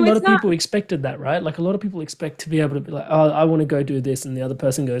I think a lot of people expected that, right? Like, a lot of people expect to be able to be like, oh, I want to go do this. And the other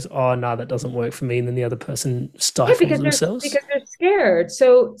person goes, oh, no, that doesn't work for me. And then the other person stifles themselves. Because they're scared.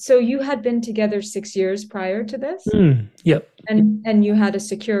 So you had been together 6 years prior to this? Yep. And you had a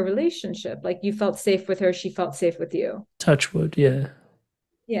secure relationship. Like, you felt safe with her. She felt safe with you. Touch wood, yeah.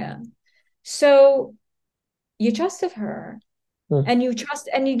 Yeah. So you trusted her. And you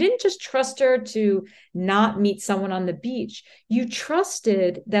didn't just trust her to not meet someone on the beach. You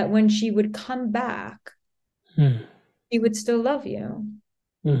trusted that when she would come back, she would still love you.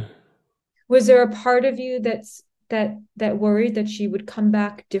 Was there a part of you that worried that she would come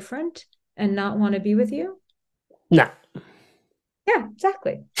back different and not want to be with you? No. Yeah,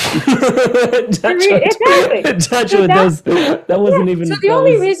 exactly. Exactly. That wasn't even. So the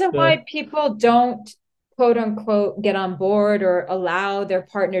only reason why people don't, quote unquote, get on board or allow their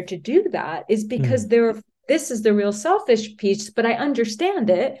partner to do that is because this is the real selfish piece, but I understand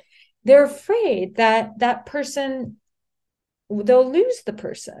it. They're afraid that person, they'll lose the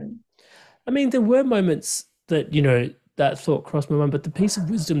person. I mean, there were moments that, that thought crossed my mind, but the piece of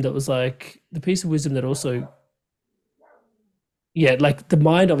wisdom that also, yeah, like the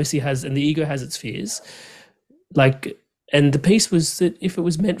mind obviously has, and the ego has its fears. Like, And the piece was that if it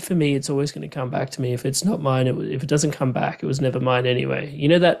was meant for me, it's always going to come back to me. If it's not mine, if it doesn't come back, it was never mine anyway. You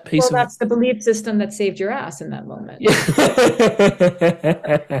know that piece Well, of that's the belief system that saved your ass in that moment. yeah.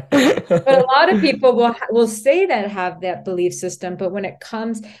 But a lot of people will say that have that belief system, but when it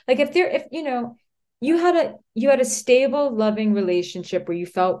comes, like if you know, you had a stable, loving relationship where you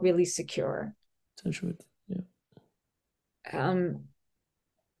felt really secure. Touch wood. Yeah. Um,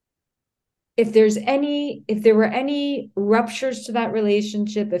 if there were any ruptures to that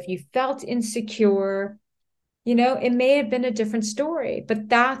relationship, if you felt insecure, you know, it may have been a different story. But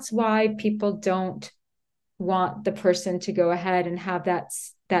that's why people don't want the person to go ahead and have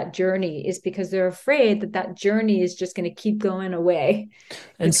that journey, is because they're afraid that that journey is just going to keep going away.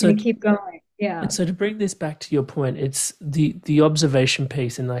 And It's so going to keep going. Yeah. And so to bring this back to your point, it's the observation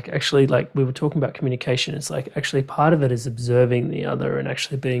piece, and like actually like we were talking about communication, it's like actually part of it is observing the other and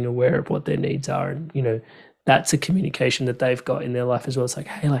actually being aware of what their needs are. And you know, that's a communication that they've got in their life as well. It's like,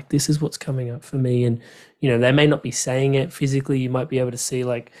 hey, like this is what's coming up for me. And you know, they may not be saying it physically. You might be able to see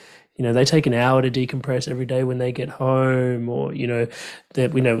like, you know, they take an hour to decompress every day when they get home, or you know,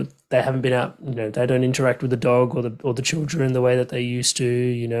 that we know they haven't been out, you know, they don't interact with the dog or the children the way that they used to,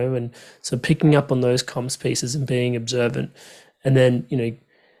 you know, and so picking up on those comms pieces and being observant, and then you know,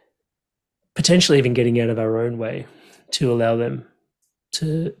 potentially even getting out of our own way to allow them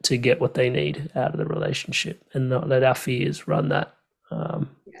to get what they need out of the relationship and not let our fears run that.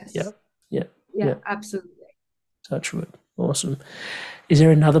 Yes. Yeah, yeah, Yeah, absolutely. touch wood. Awesome. Is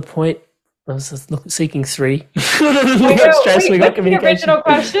there another point? I was just seeking three. We got stress, we got communication. The original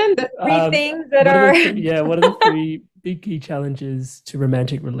question, the three things that are. What are the three big key challenges to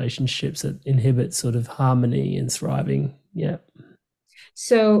romantic relationships that inhibit sort of harmony and thriving? Yeah.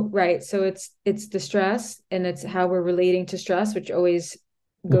 So, right. So it's the stress, and it's how we're relating to stress, which always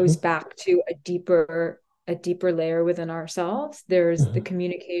goes back to a deeper layer within ourselves. There's the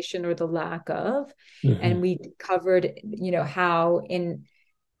communication or the lack of, and we covered, you know, how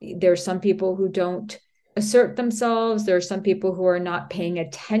there's some people who don't assert themselves. There are some people who are not paying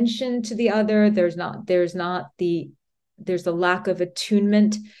attention to the other. There's a lack of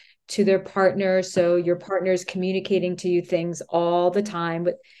attunement to their partner. So your partner is communicating to you things all the time,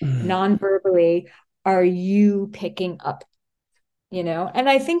 but non-verbally, are you picking up, you know? And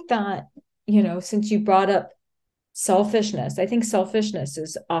I think that, you know, since you brought up selfishness, I think selfishness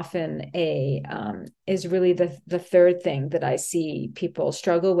is often is really the third thing that I see people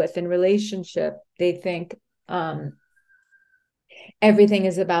struggle with in relationship. They think everything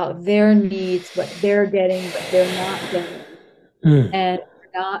is about their needs, what they're getting, but they're not getting, and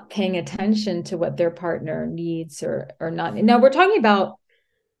not paying attention to what their partner needs or not. Now we're talking about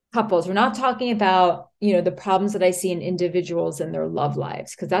couples. We're not talking about, you know, the problems that I see in individuals and their love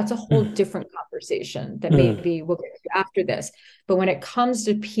lives, because that's a whole different conversation that maybe we'll get to after this. But when it comes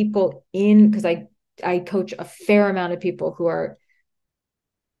to people because I coach a fair amount of people who are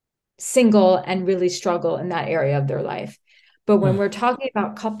single and really struggle in that area of their life. But when we're talking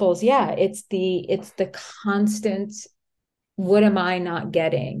about couples, yeah, it's the constant, what am I not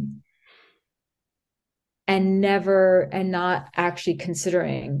getting? And not actually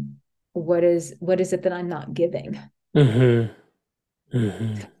considering what is it that I'm not giving. And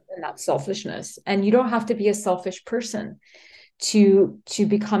that's selfishness. And you don't have to be a selfish person to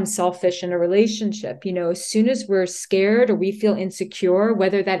become selfish in a relationship. You know, as soon as we're scared or we feel insecure,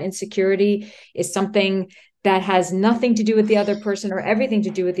 whether that insecurity is something that has nothing to do with the other person or everything to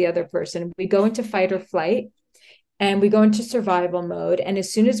do with the other person, we go into fight or flight and we go into survival mode. And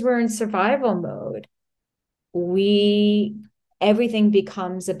as soon as we're in survival mode, everything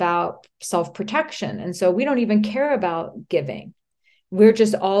becomes about self-protection. And so we don't even care about giving. We're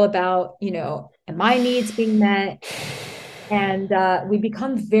just all about, you know, my needs being met. And we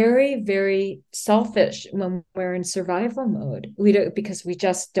become very, very selfish when we're in survival mode. Because we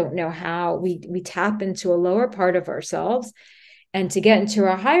just don't know how. We tap into a lower part of ourselves, and to get into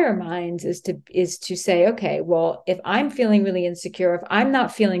our higher minds is to say, okay, well, if I'm feeling really insecure, if I'm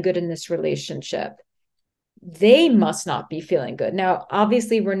not feeling good in this relationship, they must not be feeling good. Now,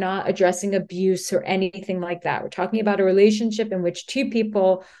 obviously, we're not addressing abuse or anything like that. We're talking about a relationship in which two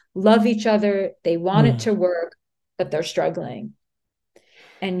people love each other, they want it to work, but they're struggling.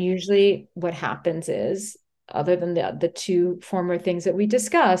 And usually what happens is, other than the two former things that we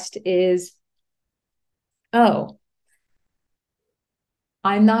discussed, is, oh,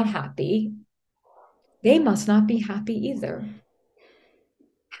 I'm not happy. They must not be happy either.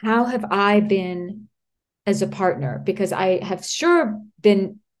 How have I been as a partner? Because I have sure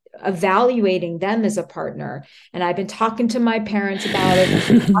been evaluating them as a partner. And I've been talking to my parents about it. I've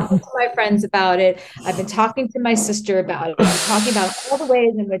been talking to my friends about it. I've been talking to my sister about it. I'm talking about all the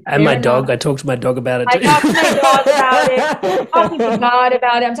ways in which and my dog. I talked to my dog about it too. I talked to my dog about it. I'm talking to God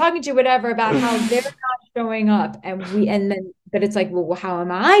about it. I'm talking to whatever about how they're not showing up. But it's like, well, how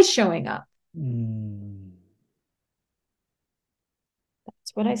am I showing up?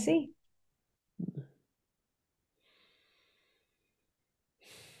 That's what I see.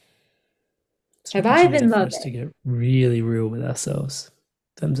 Have I been loving? For us to get really real with ourselves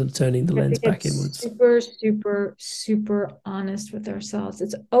in terms of turning the lens back inwards. Super, super, super honest with ourselves.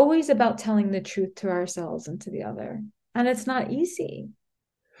 It's always about telling the truth to ourselves and to the other. And it's not easy.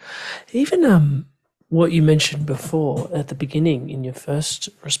 Even what you mentioned before at the beginning in your first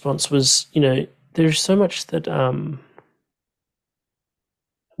response was, there's so much that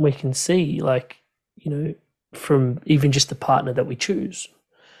we can see, like, from even just the partner that we choose,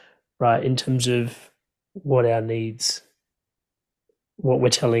 right? In terms of what our needs, what we're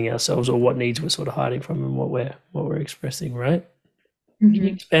telling ourselves, or what needs we're sort of hiding from, and what we're expressing, right? Mm-hmm. Can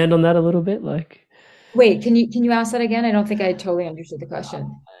you expand on that a little bit? Like, wait, can you ask that again? I don't think I totally understood the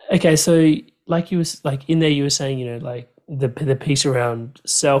question. Okay, so like in there you were saying, like the piece around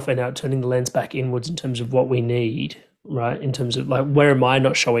self and out turning the lens back inwards in terms of what we need, right? In terms of like, where am I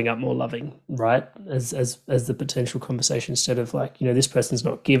not showing up more loving, right? As the potential conversation, instead of like, this person's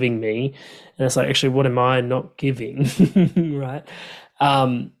not giving me, and it's like, actually, what am I not giving, right?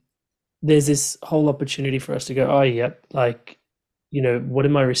 There's this whole opportunity for us to go, oh, yep, like, what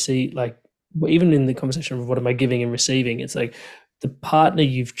am I receiving? Like, even in the conversation of what am I giving and receiving, it's like the partner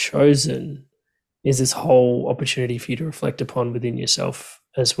you've chosen is this whole opportunity for you to reflect upon within yourself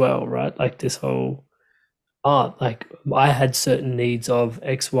as well, right? Like this whole, like I had certain needs of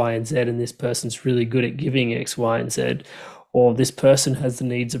X, Y, and Z, and this person's really good at giving X, Y, and Z, or this person has the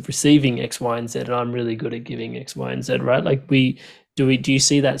needs of receiving X, Y, and Z, and I'm really good at giving X, Y, and Z, right? Like do you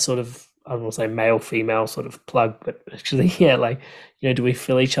see that sort of, I don't want to say male, female sort of plug, but actually, yeah, like, do we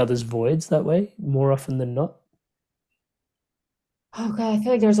fill each other's voids that way more often than not? Oh God, I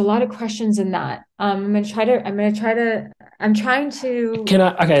feel like there's a lot of questions in that. I'm trying to.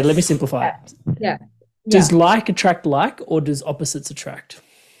 Okay, let me simplify it. Yeah. Does like attract like, or does opposites attract?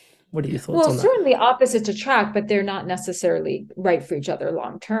 What are your thoughts on that? Well, certainly opposites attract, but they're not necessarily right for each other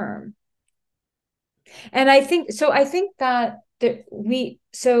long term. And I think that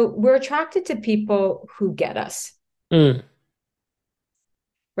we're attracted to people who get us.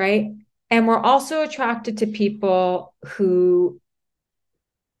 Right? And we're also attracted to people who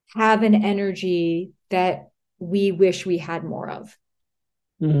have an energy that we wish we had more of.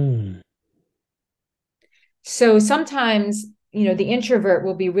 So sometimes, the introvert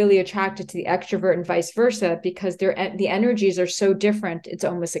will be really attracted to the extrovert and vice versa, because the energies are so different. It's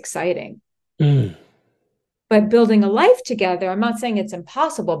almost exciting. But building a life together, I'm not saying it's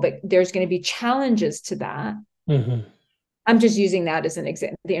impossible, but there's going to be challenges to that. I'm just using that as an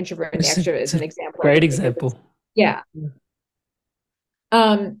example, the introvert and the extrovert as an example. Great example. Yeah.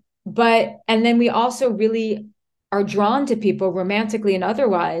 But then we also really are drawn to people romantically and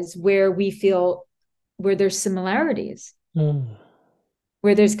otherwise where there's similarities,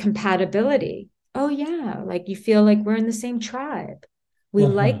 where there's compatibility. Oh yeah. Like you feel like we're in the same tribe. We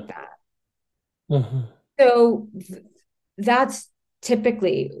like that. So that's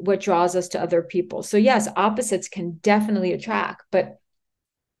typically what draws us to other people. So yes, opposites can definitely attract, but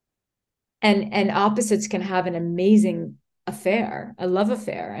and opposites can have an amazing affair, a love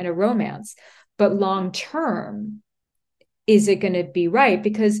affair and a romance, but long term, is it going to be right?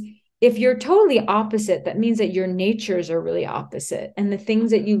 Because if you're totally opposite, that means that your natures are really opposite, and the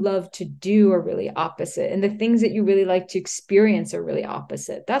things that you love to do are really opposite, and the things that you really like to experience are really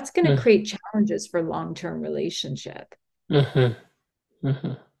opposite. That's going to create challenges for long-term relationship.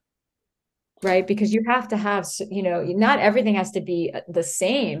 Right? Because you have to have, not everything has to be the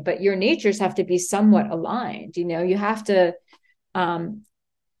same, but your natures have to be somewhat aligned. You have to,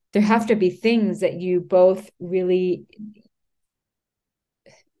 there have to be things that you both really,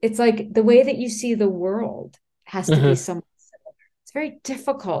 it's like the way that you see the world has to be somewhat similar. It's very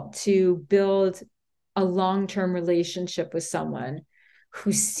difficult to build a long-term relationship with someone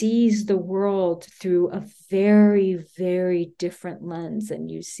who sees the world through a very, very different lens than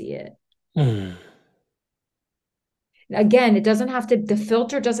you see it. Again, the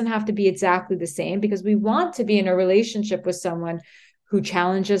filter doesn't have to be exactly the same, because we want to be in a relationship with someone who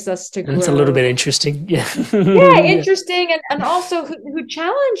challenges us to grow. It's a little bit interesting. Yeah. Interesting. And also who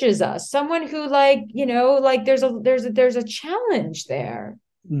challenges us, someone who like there's a challenge there.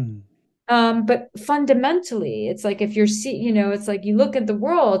 But fundamentally, it's like if it's like you look at the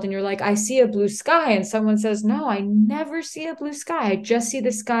world and you're like, I see a blue sky, and someone says, no, I never see a blue sky. I just see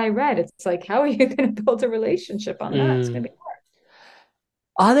the sky red. It's like, how are you going to build a relationship on that? It's going to be hard.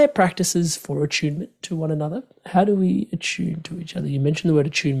 Are there practices for attunement to one another? How do we attune to each other? You mentioned the word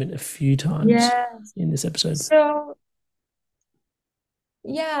attunement a few times in this episode. So,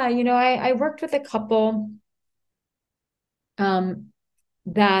 yeah, I worked with a couple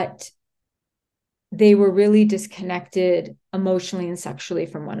that they were really disconnected emotionally and sexually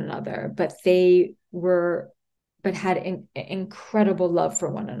from one another, but had incredible love for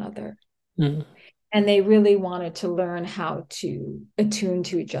one another. And they really wanted to learn how to attune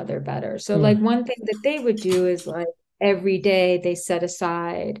to each other better. So like one thing that they would do is like every day they set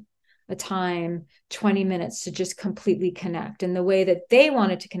aside a time, 20 minutes to just completely connect. And the way that they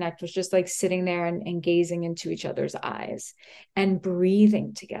wanted to connect was just like sitting there and gazing into each other's eyes and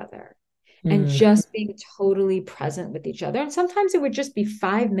breathing together. And just being totally present with each other. And sometimes it would just be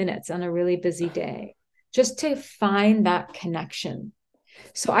 5 minutes on a really busy day, just to find that connection.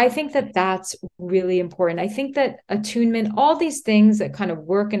 So I think that that's really important. I think that attunement, all these things that kind of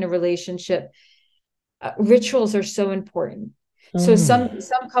work in a relationship, rituals are so important. So some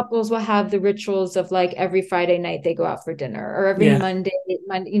couples will have the rituals of like every Friday night they go out for dinner, or every Monday,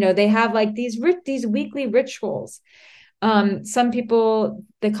 they have like these weekly rituals. Some people,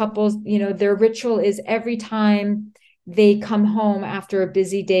 the couples, their ritual is every time they come home after a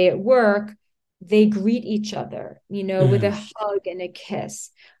busy day at work, they greet each other, with a hug and a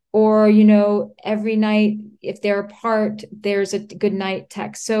kiss. Or, every night, if they're apart, there's a good night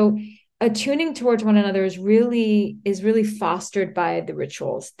text. So attuning towards one another is really fostered by the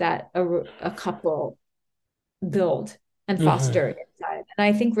rituals that a couple build and foster inside. And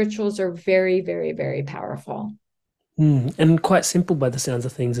I think rituals are very, very, very powerful. And quite simple by the sounds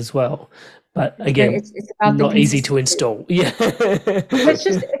of things as well, but again, it's about not easy to install. It's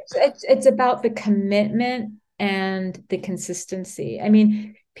about the commitment and the consistency. I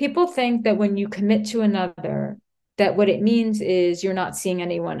mean, people think that when you commit to another, that what it means is you're not seeing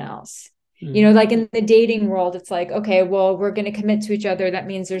anyone else. Like in the dating world, it's like, okay, well, we're going to commit to each other, that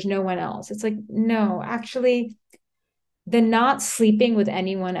means there's no one else. It's like, no, actually, the not sleeping with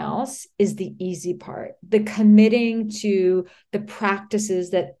anyone else is the easy part. The committing to the practices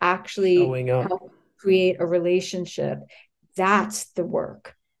that actually help create a relationship, that's the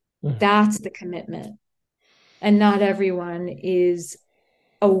work. That's the commitment. And not everyone is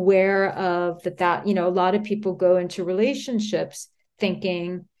aware of that. A lot of people go into relationships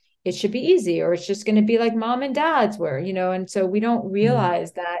thinking it should be easy, or it's just going to be like mom and dad's were, and so we don't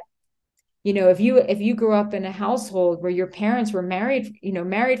realize that if you grew up in a household where your parents were married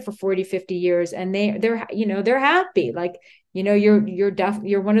for 40, 50 years, and they're happy, like,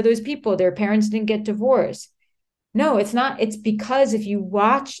 you're one of those people, their parents didn't get divorced. No, it's not. It's because if you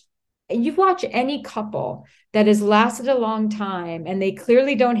watch any couple that has lasted a long time and they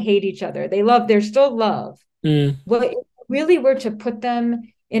clearly don't hate each other, there's still love. Well, if you really were to put them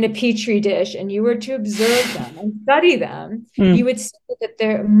in a petri dish and you were to observe them and study them, you would see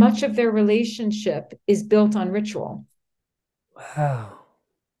that much of their relationship is built on ritual. Wow.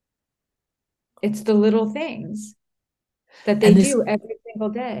 It's the little things that they do every single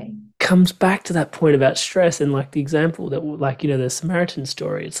day. Comes back to that point about stress, and like the example that, like, the Samaritan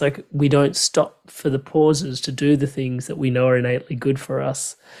story. It's like we don't stop for the pauses to do the things that we know are innately good for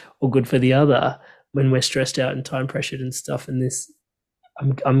us or good for the other when we're stressed out and time pressured and stuff. And this,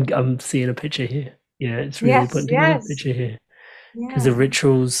 I'm seeing a picture here. Yeah, it's really putting together a picture here, because the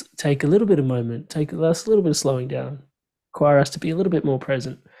rituals take a little bit of moment, take us a little bit of slowing down, require us to be a little bit more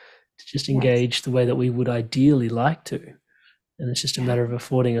present, to just engage the way that we would ideally like to. And it's just a matter of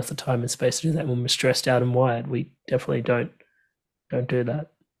affording us the time and space to do that. When we're stressed out and wired, we definitely don't do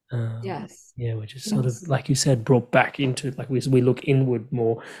that. We're just sort of, like you said, brought back into, like, we look inward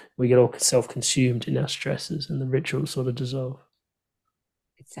more. We get all self-consumed in our stresses, and the rituals sort of dissolve.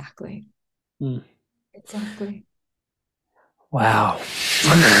 Exactly. Wow.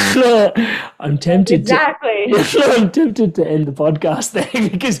 I'm tempted I'm tempted to end the podcast there,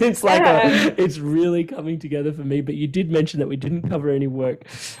 because it's like it's really coming together for me. But you did mention that we didn't cover any work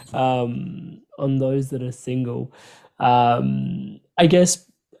on those that are single. I guess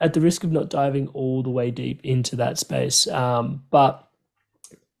at the risk of not diving all the way deep into that space, but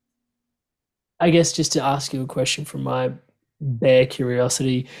I guess just to ask you a question from my bare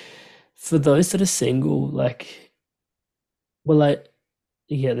curiosity, for those that are single,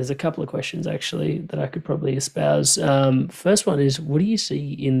 there's a couple of questions actually that I could probably espouse. First one is, what do you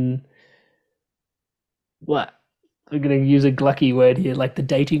see in I'm going to use a glucky word here, like the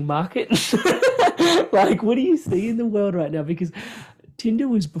dating market. Like, what do you see in the world right now? Because Tinder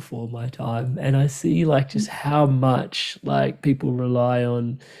was before my time, and I see like just how much like people rely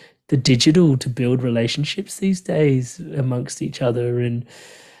on the digital to build relationships these days amongst each other. And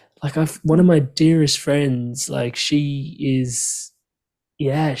like, I've one of my dearest friends, like, she is,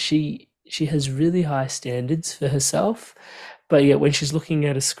 yeah, she has really high standards for herself, but yet when she's looking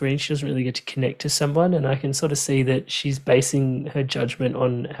at a screen, she doesn't really get to connect to someone. And I can sort of see that she's basing her judgment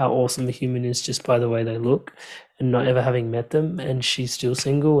on how awesome a human is just by the way they look and not ever having met them. And she's still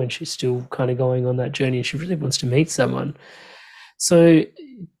single and she's still kind of going on that journey and she really wants to meet someone. So,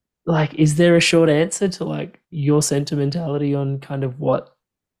 like, is there a short answer to like your sentimentality on kind of what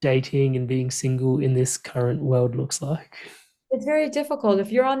dating and being single in this current world looks like? It's very difficult.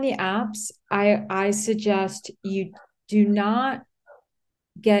 If you're on the apps, I suggest you do not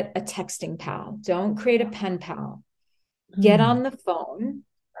get a texting pal. Don't create a pen pal. Get Mm. on the phone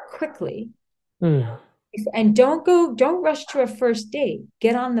quickly. Mm. And don't rush to a first date.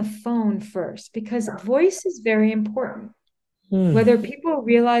 Get on the phone first because voice is very important. Mm. Whether people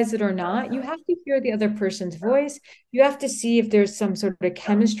realize it or not, you have to hear the other person's voice. You have to see if there's some sort of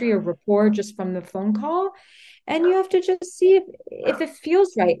chemistry or rapport just from the phone call. And you have to just see if it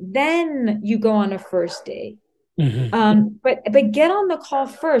feels right. Then you go on a first date. Mhm. But get on the call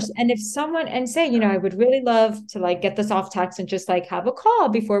first. And if someone and say, I would really love to like get this off text and just like have a call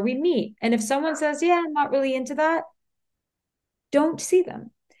before we meet. And if someone says, yeah, I'm not really into that, don't see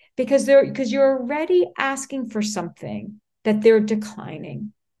them because you're already asking for something that they're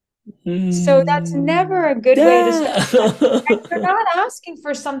declining. So that's never Mm. a good way to start. And Yeah. you're not asking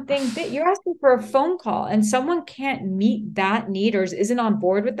for something that you're asking for a phone call and someone can't meet that need or isn't on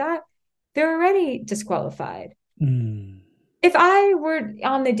board with that, they're already disqualified. Mm. If I were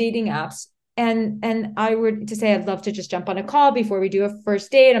on the dating apps and I were to say I'd love to just jump on a call before we do a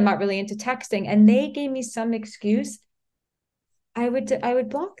first date, I'm not really into texting, and they gave me some excuse, I would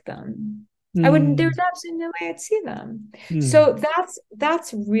block them. I wouldn't, there's Mm. absolutely no way I'd see them. Mm. So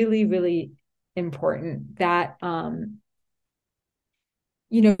that's really, really important that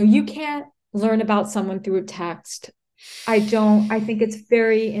you can't learn about someone through a text. I think it's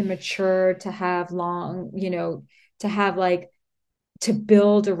very immature to have to have like to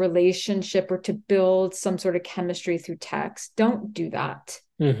build a relationship or to build some sort of chemistry through text. Don't do that.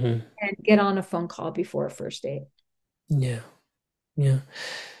 Mhm. And get on a phone call before a first date. Yeah. Yeah.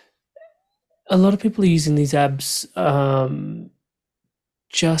 A lot of people are using these apps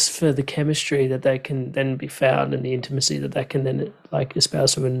just for the chemistry that they can then be found and the intimacy that they can then like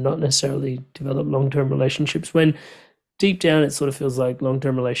espouse them and not necessarily develop long-term relationships when deep down it sort of feels like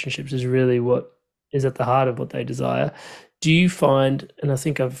long-term relationships is really what is at the heart of what they desire. Do you find, and I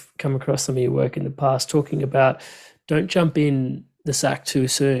think I've come across some of your work in the past talking about don't jump in the sack too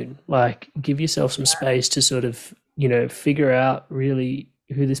soon, like give yourself some space to sort of figure out really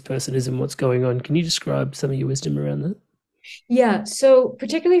who this person is and what's going on. Can you describe some of your wisdom around that? Yeah. So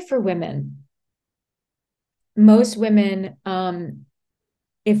particularly for women, most women,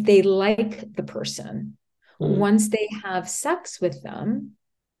 if they like the person, Mm. once they have sex with them,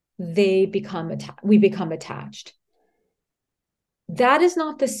 we become attached. That is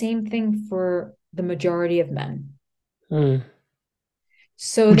not the same thing for the majority of men. Mm.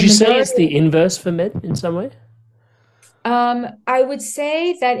 So Would the you say majority it's the inverse for men in some way? I would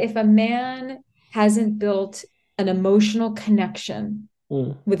say that if a man hasn't built an emotional connection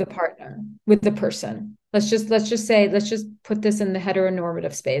Mm. with a partner, with the person, let's just put this in the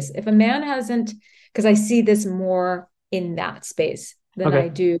heteronormative space. If a man hasn't, because I see this more in that space than I Okay.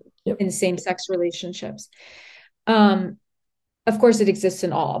 do Yep. in same-sex relationships. Um, of course, it exists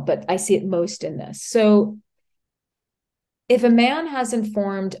in all, but I see it most in this. So if a man hasn't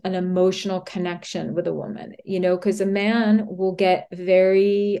formed an emotional connection with a woman, because a man will get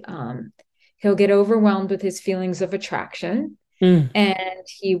he'll get overwhelmed with his feelings of attraction Mm. and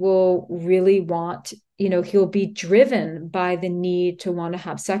he will really he'll be driven by the need to want to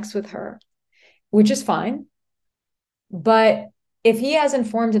have sex with her, which is fine. But if he hasn't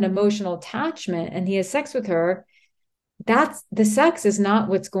formed an emotional attachment and he has sex with her, that's the sex is not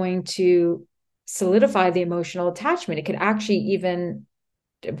what's going to solidify the emotional attachment. It could actually even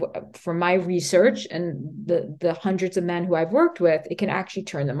from my research and the hundreds of men who I've worked with, it can actually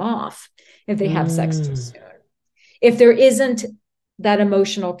turn them off if they have sex too Mm. soon. If there isn't that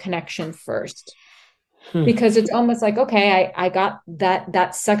emotional connection first. Hmm. Because it's almost like, okay, I got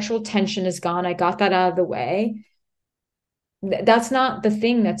that sexual tension is gone. I got that out of the way. That's not the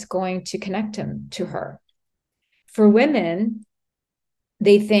thing that's going to connect him to her. For women,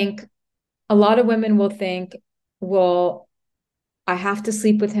 they think a lot of women will think well, I have to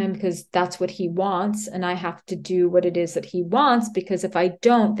sleep with him because that's what he wants. And I have to do what it is that he wants, because if I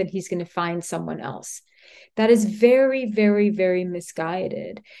don't, then he's going to find someone else. That is very, very, very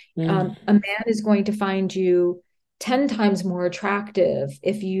misguided. A man is going to find you 10 times more attractive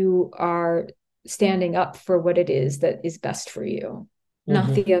if you are standing up for what it is that is best for you,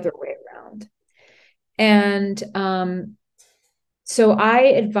 not the other way around. And so I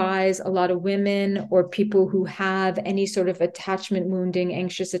advise a lot of women or people who have any sort of attachment wounding,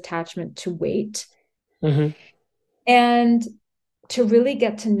 anxious attachment, to wait and to really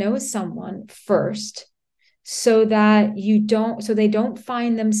get to know someone first, so that they don't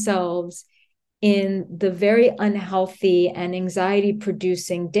find themselves in the very unhealthy and anxiety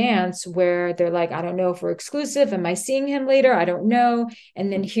producing dance where they're like, I don't know if we're exclusive. Am I seeing him later? I don't know.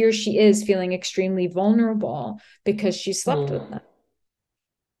 And then here she is feeling extremely vulnerable because she slept with them.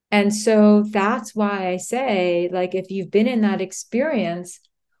 And so that's why I say, like, if you've been in that experience,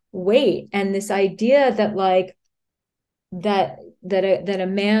 wait. And this idea that like that a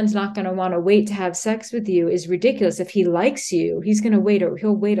man's not going to want to wait to have sex with you is ridiculous. If he likes you, he'll wait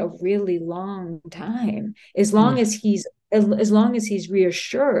a really long time, as long as he's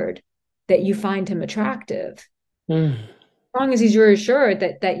reassured that you find him attractive. As long as he's reassured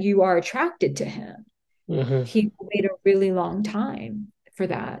that you are attracted to him, he will wait a really long time for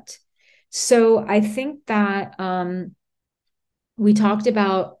that. So I think that we talked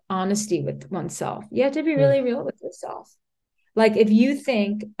about honesty with oneself. You have to be really real with yourself. Like, if you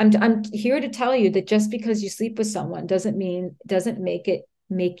think, I'm here to tell you that just because you sleep with someone doesn't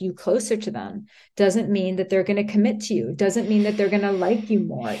make you closer to them, doesn't mean that they're going to commit to you, doesn't mean that they're going to like you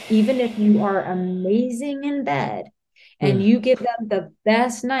more. Even if you are amazing in bed and you give them the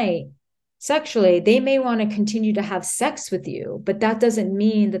best night sexually, they may want to continue to have sex with you, but that doesn't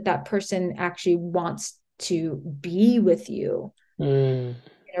mean that that person actually wants to be with you in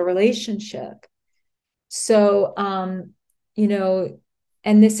a relationship. So,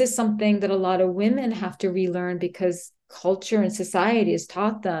 and this is something that a lot of women have to relearn, because culture and society has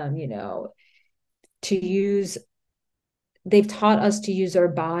taught them, they've taught us to use our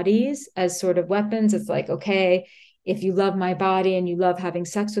bodies as sort of weapons. It's like, okay, if you love my body and you love having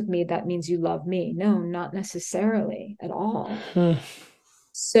sex with me, that means you love me. No, not necessarily at all.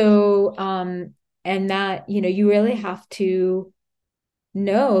 So, and that, you really have to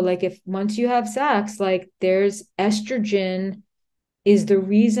know, like, if once you have sex, like, there's estrogen is the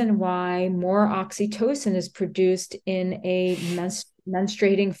reason why more oxytocin is produced in a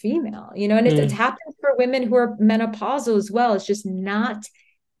menstruating female, and it's happened for women who are menopausal as well. It's just not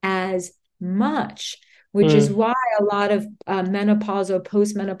as much, which is why a lot of menopausal,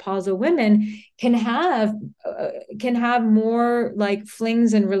 postmenopausal women can have more like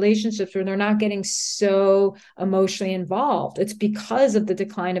flings and relationships where they're not getting so emotionally involved. It's because of the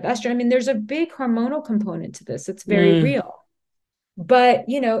decline of estrogen. I mean, there's a big hormonal component to this. It's very real. But,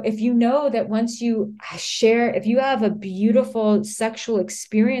 if you know that once if you have a beautiful sexual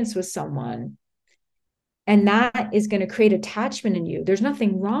experience with someone, and that is going to create attachment in you, there's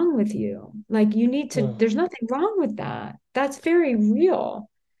nothing wrong with you. Like, there's nothing wrong with that. That's very real.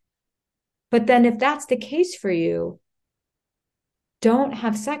 But then if that's the case for you, don't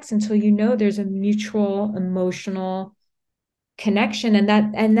have sex until you know there's a mutual emotional connection, and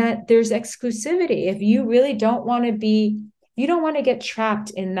that there's exclusivity. If you really don't want to get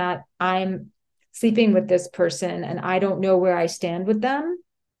trapped in that, I'm sleeping with this person and I don't know where I stand with them,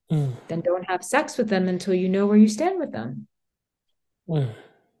 then don't have sex with them until you know where you stand with them.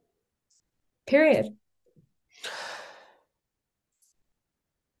 Period.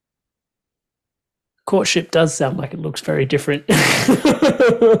 Courtship does sound like it looks very different than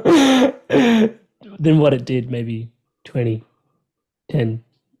what it did maybe 20, 10,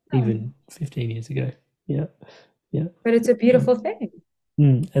 even 15 years ago. Yeah. But it's a beautiful thing.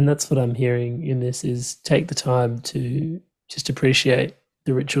 And that's what I'm hearing in this, is take the time to just appreciate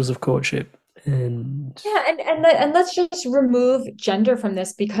the rituals of courtship. And let's just remove gender from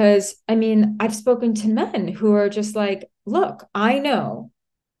this, because I mean, I've spoken to men who are just like, look, I know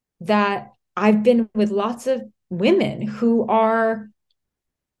that I've been with lots of women who were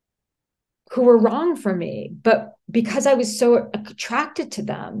wrong for me, but because I was so attracted to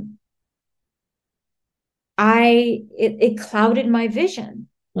them, it clouded my vision.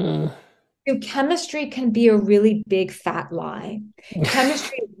 So chemistry can be a really big fat lie.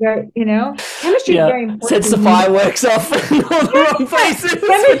 Chemistry is very, chemistry is Yeah, very important. sets the fireworks off in all the wrong places,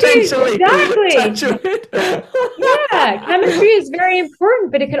 Chemistry, potentially. Touch exactly. wood. Yeah, chemistry is very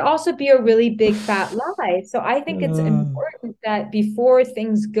important, but it could also be a really big fat lie. So I think it's important that before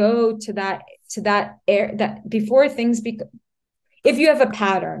things go to that air, that before things be, if you have a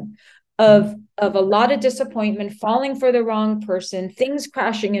pattern of a lot of disappointment, falling for the wrong person, things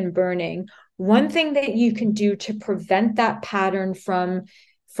crashing and burning, one thing that you can do to prevent that pattern from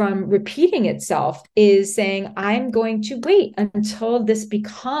repeating itself is saying, I'm going to wait until this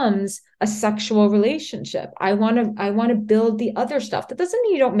becomes a sexual relationship. I want to build the other stuff. That doesn't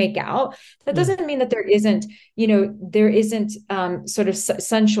mean you don't make out. That doesn't mean that there isn't sort of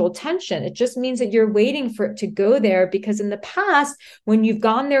sensual tension. It just means that you're waiting for it to go there, because in the past, when you've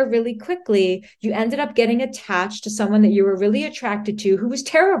gone there really quickly, you ended up getting attached to someone that you were really attracted to who was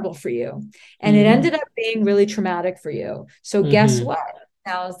terrible for you. And it ended up being really traumatic for you. So guess what?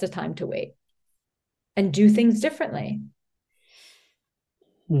 Now is the time to wait and do things differently.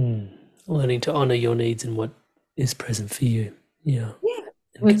 Learning to honor your needs and what is present for you. Yeah. Yeah.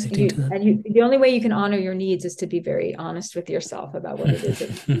 And connecting to that. The only way you can honor your needs is to be very honest with yourself about what it is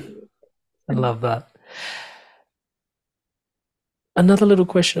that you need. I love that. Another little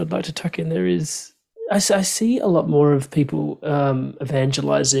question I'd like to tuck in there is, I see a lot more of people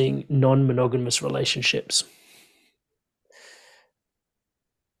evangelizing non-monogamous relationships.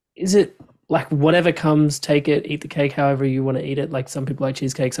 Is it like whatever comes, take it, eat the cake however you want to eat it? Like some people like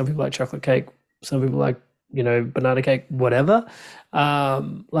cheesecake, some people like chocolate cake, some people like, banana cake, whatever.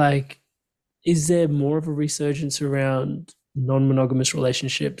 Like, is there more of a resurgence around non-monogamous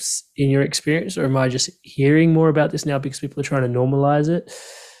relationships in your experience, or am I just hearing more about this now because people are trying to normalize it?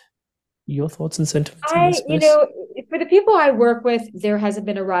 Your thoughts and sentiments in this space? For the people I work with, there hasn't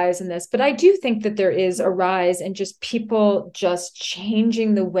been a rise in this, but I do think that there is a rise in just people just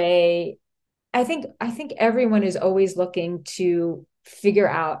changing the way. I think everyone is always looking to figure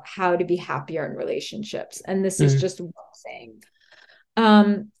out how to be happier in relationships. And this is just one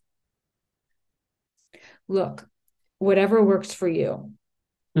thing. Look, whatever works for you,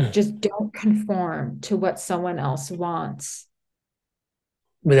 just don't conform to what someone else wants.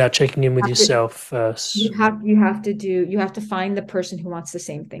 Without checking in with yourself first. You have to find the person who wants the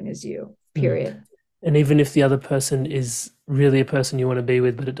same thing as you, period. And even if the other person is really a person you want to be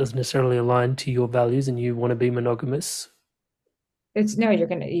with, but it doesn't necessarily align to your values and you want to be monogamous.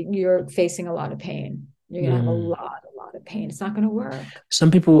 You're facing a lot of pain. You're going to have a lot of pain. It's not going to work.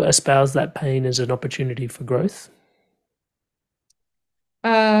 Some people espouse that pain as an opportunity for growth.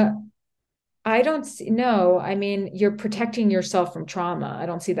 I don't see, no, I mean, you're protecting yourself from trauma. I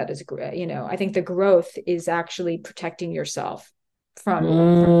don't see that as I think the growth is actually protecting yourself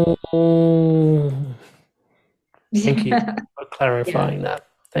from Thank you for clarifying that.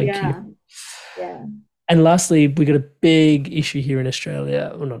 Thank you. Yeah. And lastly, we got a big issue here in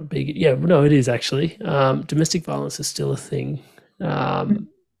Australia. Well, not a big, yeah, no, it is actually. Domestic violence is still a thing.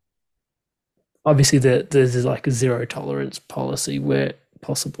 Obviously, there's like a zero tolerance policy where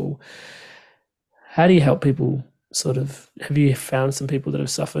possible. How do you help people have you found some people that have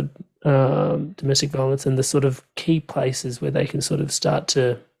suffered domestic violence and the sort of key places where they can sort of start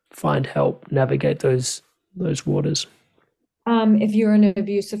to find help, navigate those waters? If you're in an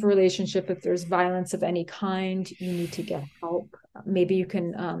abusive relationship, if there's violence of any kind, you need to get help. Maybe you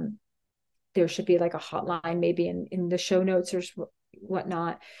can, there should be like a hotline, maybe in the show notes or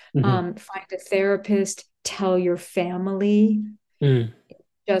whatnot. Find a therapist, tell your family.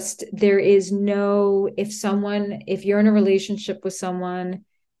 Just, there is no, if you're in a relationship with someone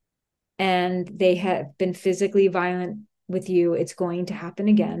and they have been physically violent with you, it's going to happen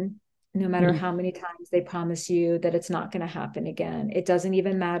again. No matter how many times they promise you that it's not going to happen again. It doesn't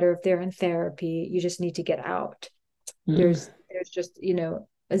even matter if they're in therapy. You just need to get out. There's just, a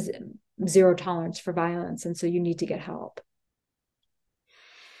zero tolerance for violence. And so you need to get help.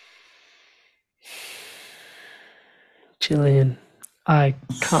 Jillian, I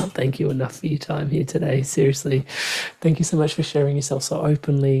can't thank you enough for your time here today. Seriously, thank you so much for sharing yourself so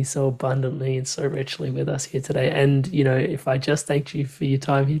openly, so abundantly, and so richly with us here today. And, if I just thanked you for your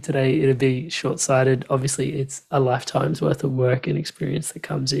time here today, it'd be short-sighted. Obviously, it's a lifetime's worth of work and experience that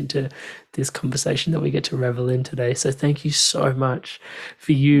comes into this conversation that we get to revel in today. So thank you so much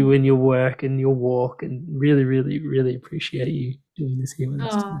for you and your work and your walk, and really, really, really appreciate you doing this here with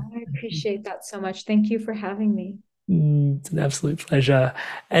us today. I appreciate that so much. Thank you for having me. It's an absolute pleasure.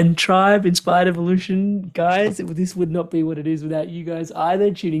 And Tribe, Inspired Evolution, guys, this would not be what it is without you guys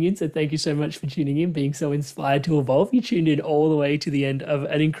either tuning in. So thank you so much for tuning in, being so inspired to evolve. You tuned in all the way to the end of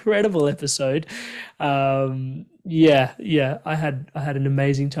an incredible episode. Yeah, I had an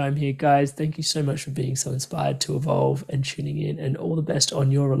amazing time here, guys. Thank you so much for being so inspired to evolve and tuning in, and all the best on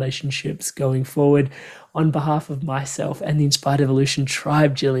your relationships going forward. On behalf of myself and the Inspired Evolution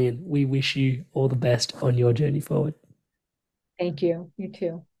Tribe, Jillian, we wish you all the best on your journey forward. Thank you. You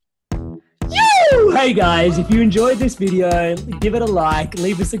too. Hey guys, if you enjoyed this video, give it a like,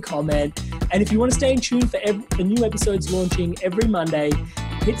 leave us a comment. And if you want to stay in tune for new episodes launching every Monday,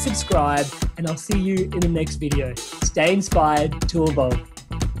 hit subscribe, and I'll see you in the next video. Stay inspired to evolve.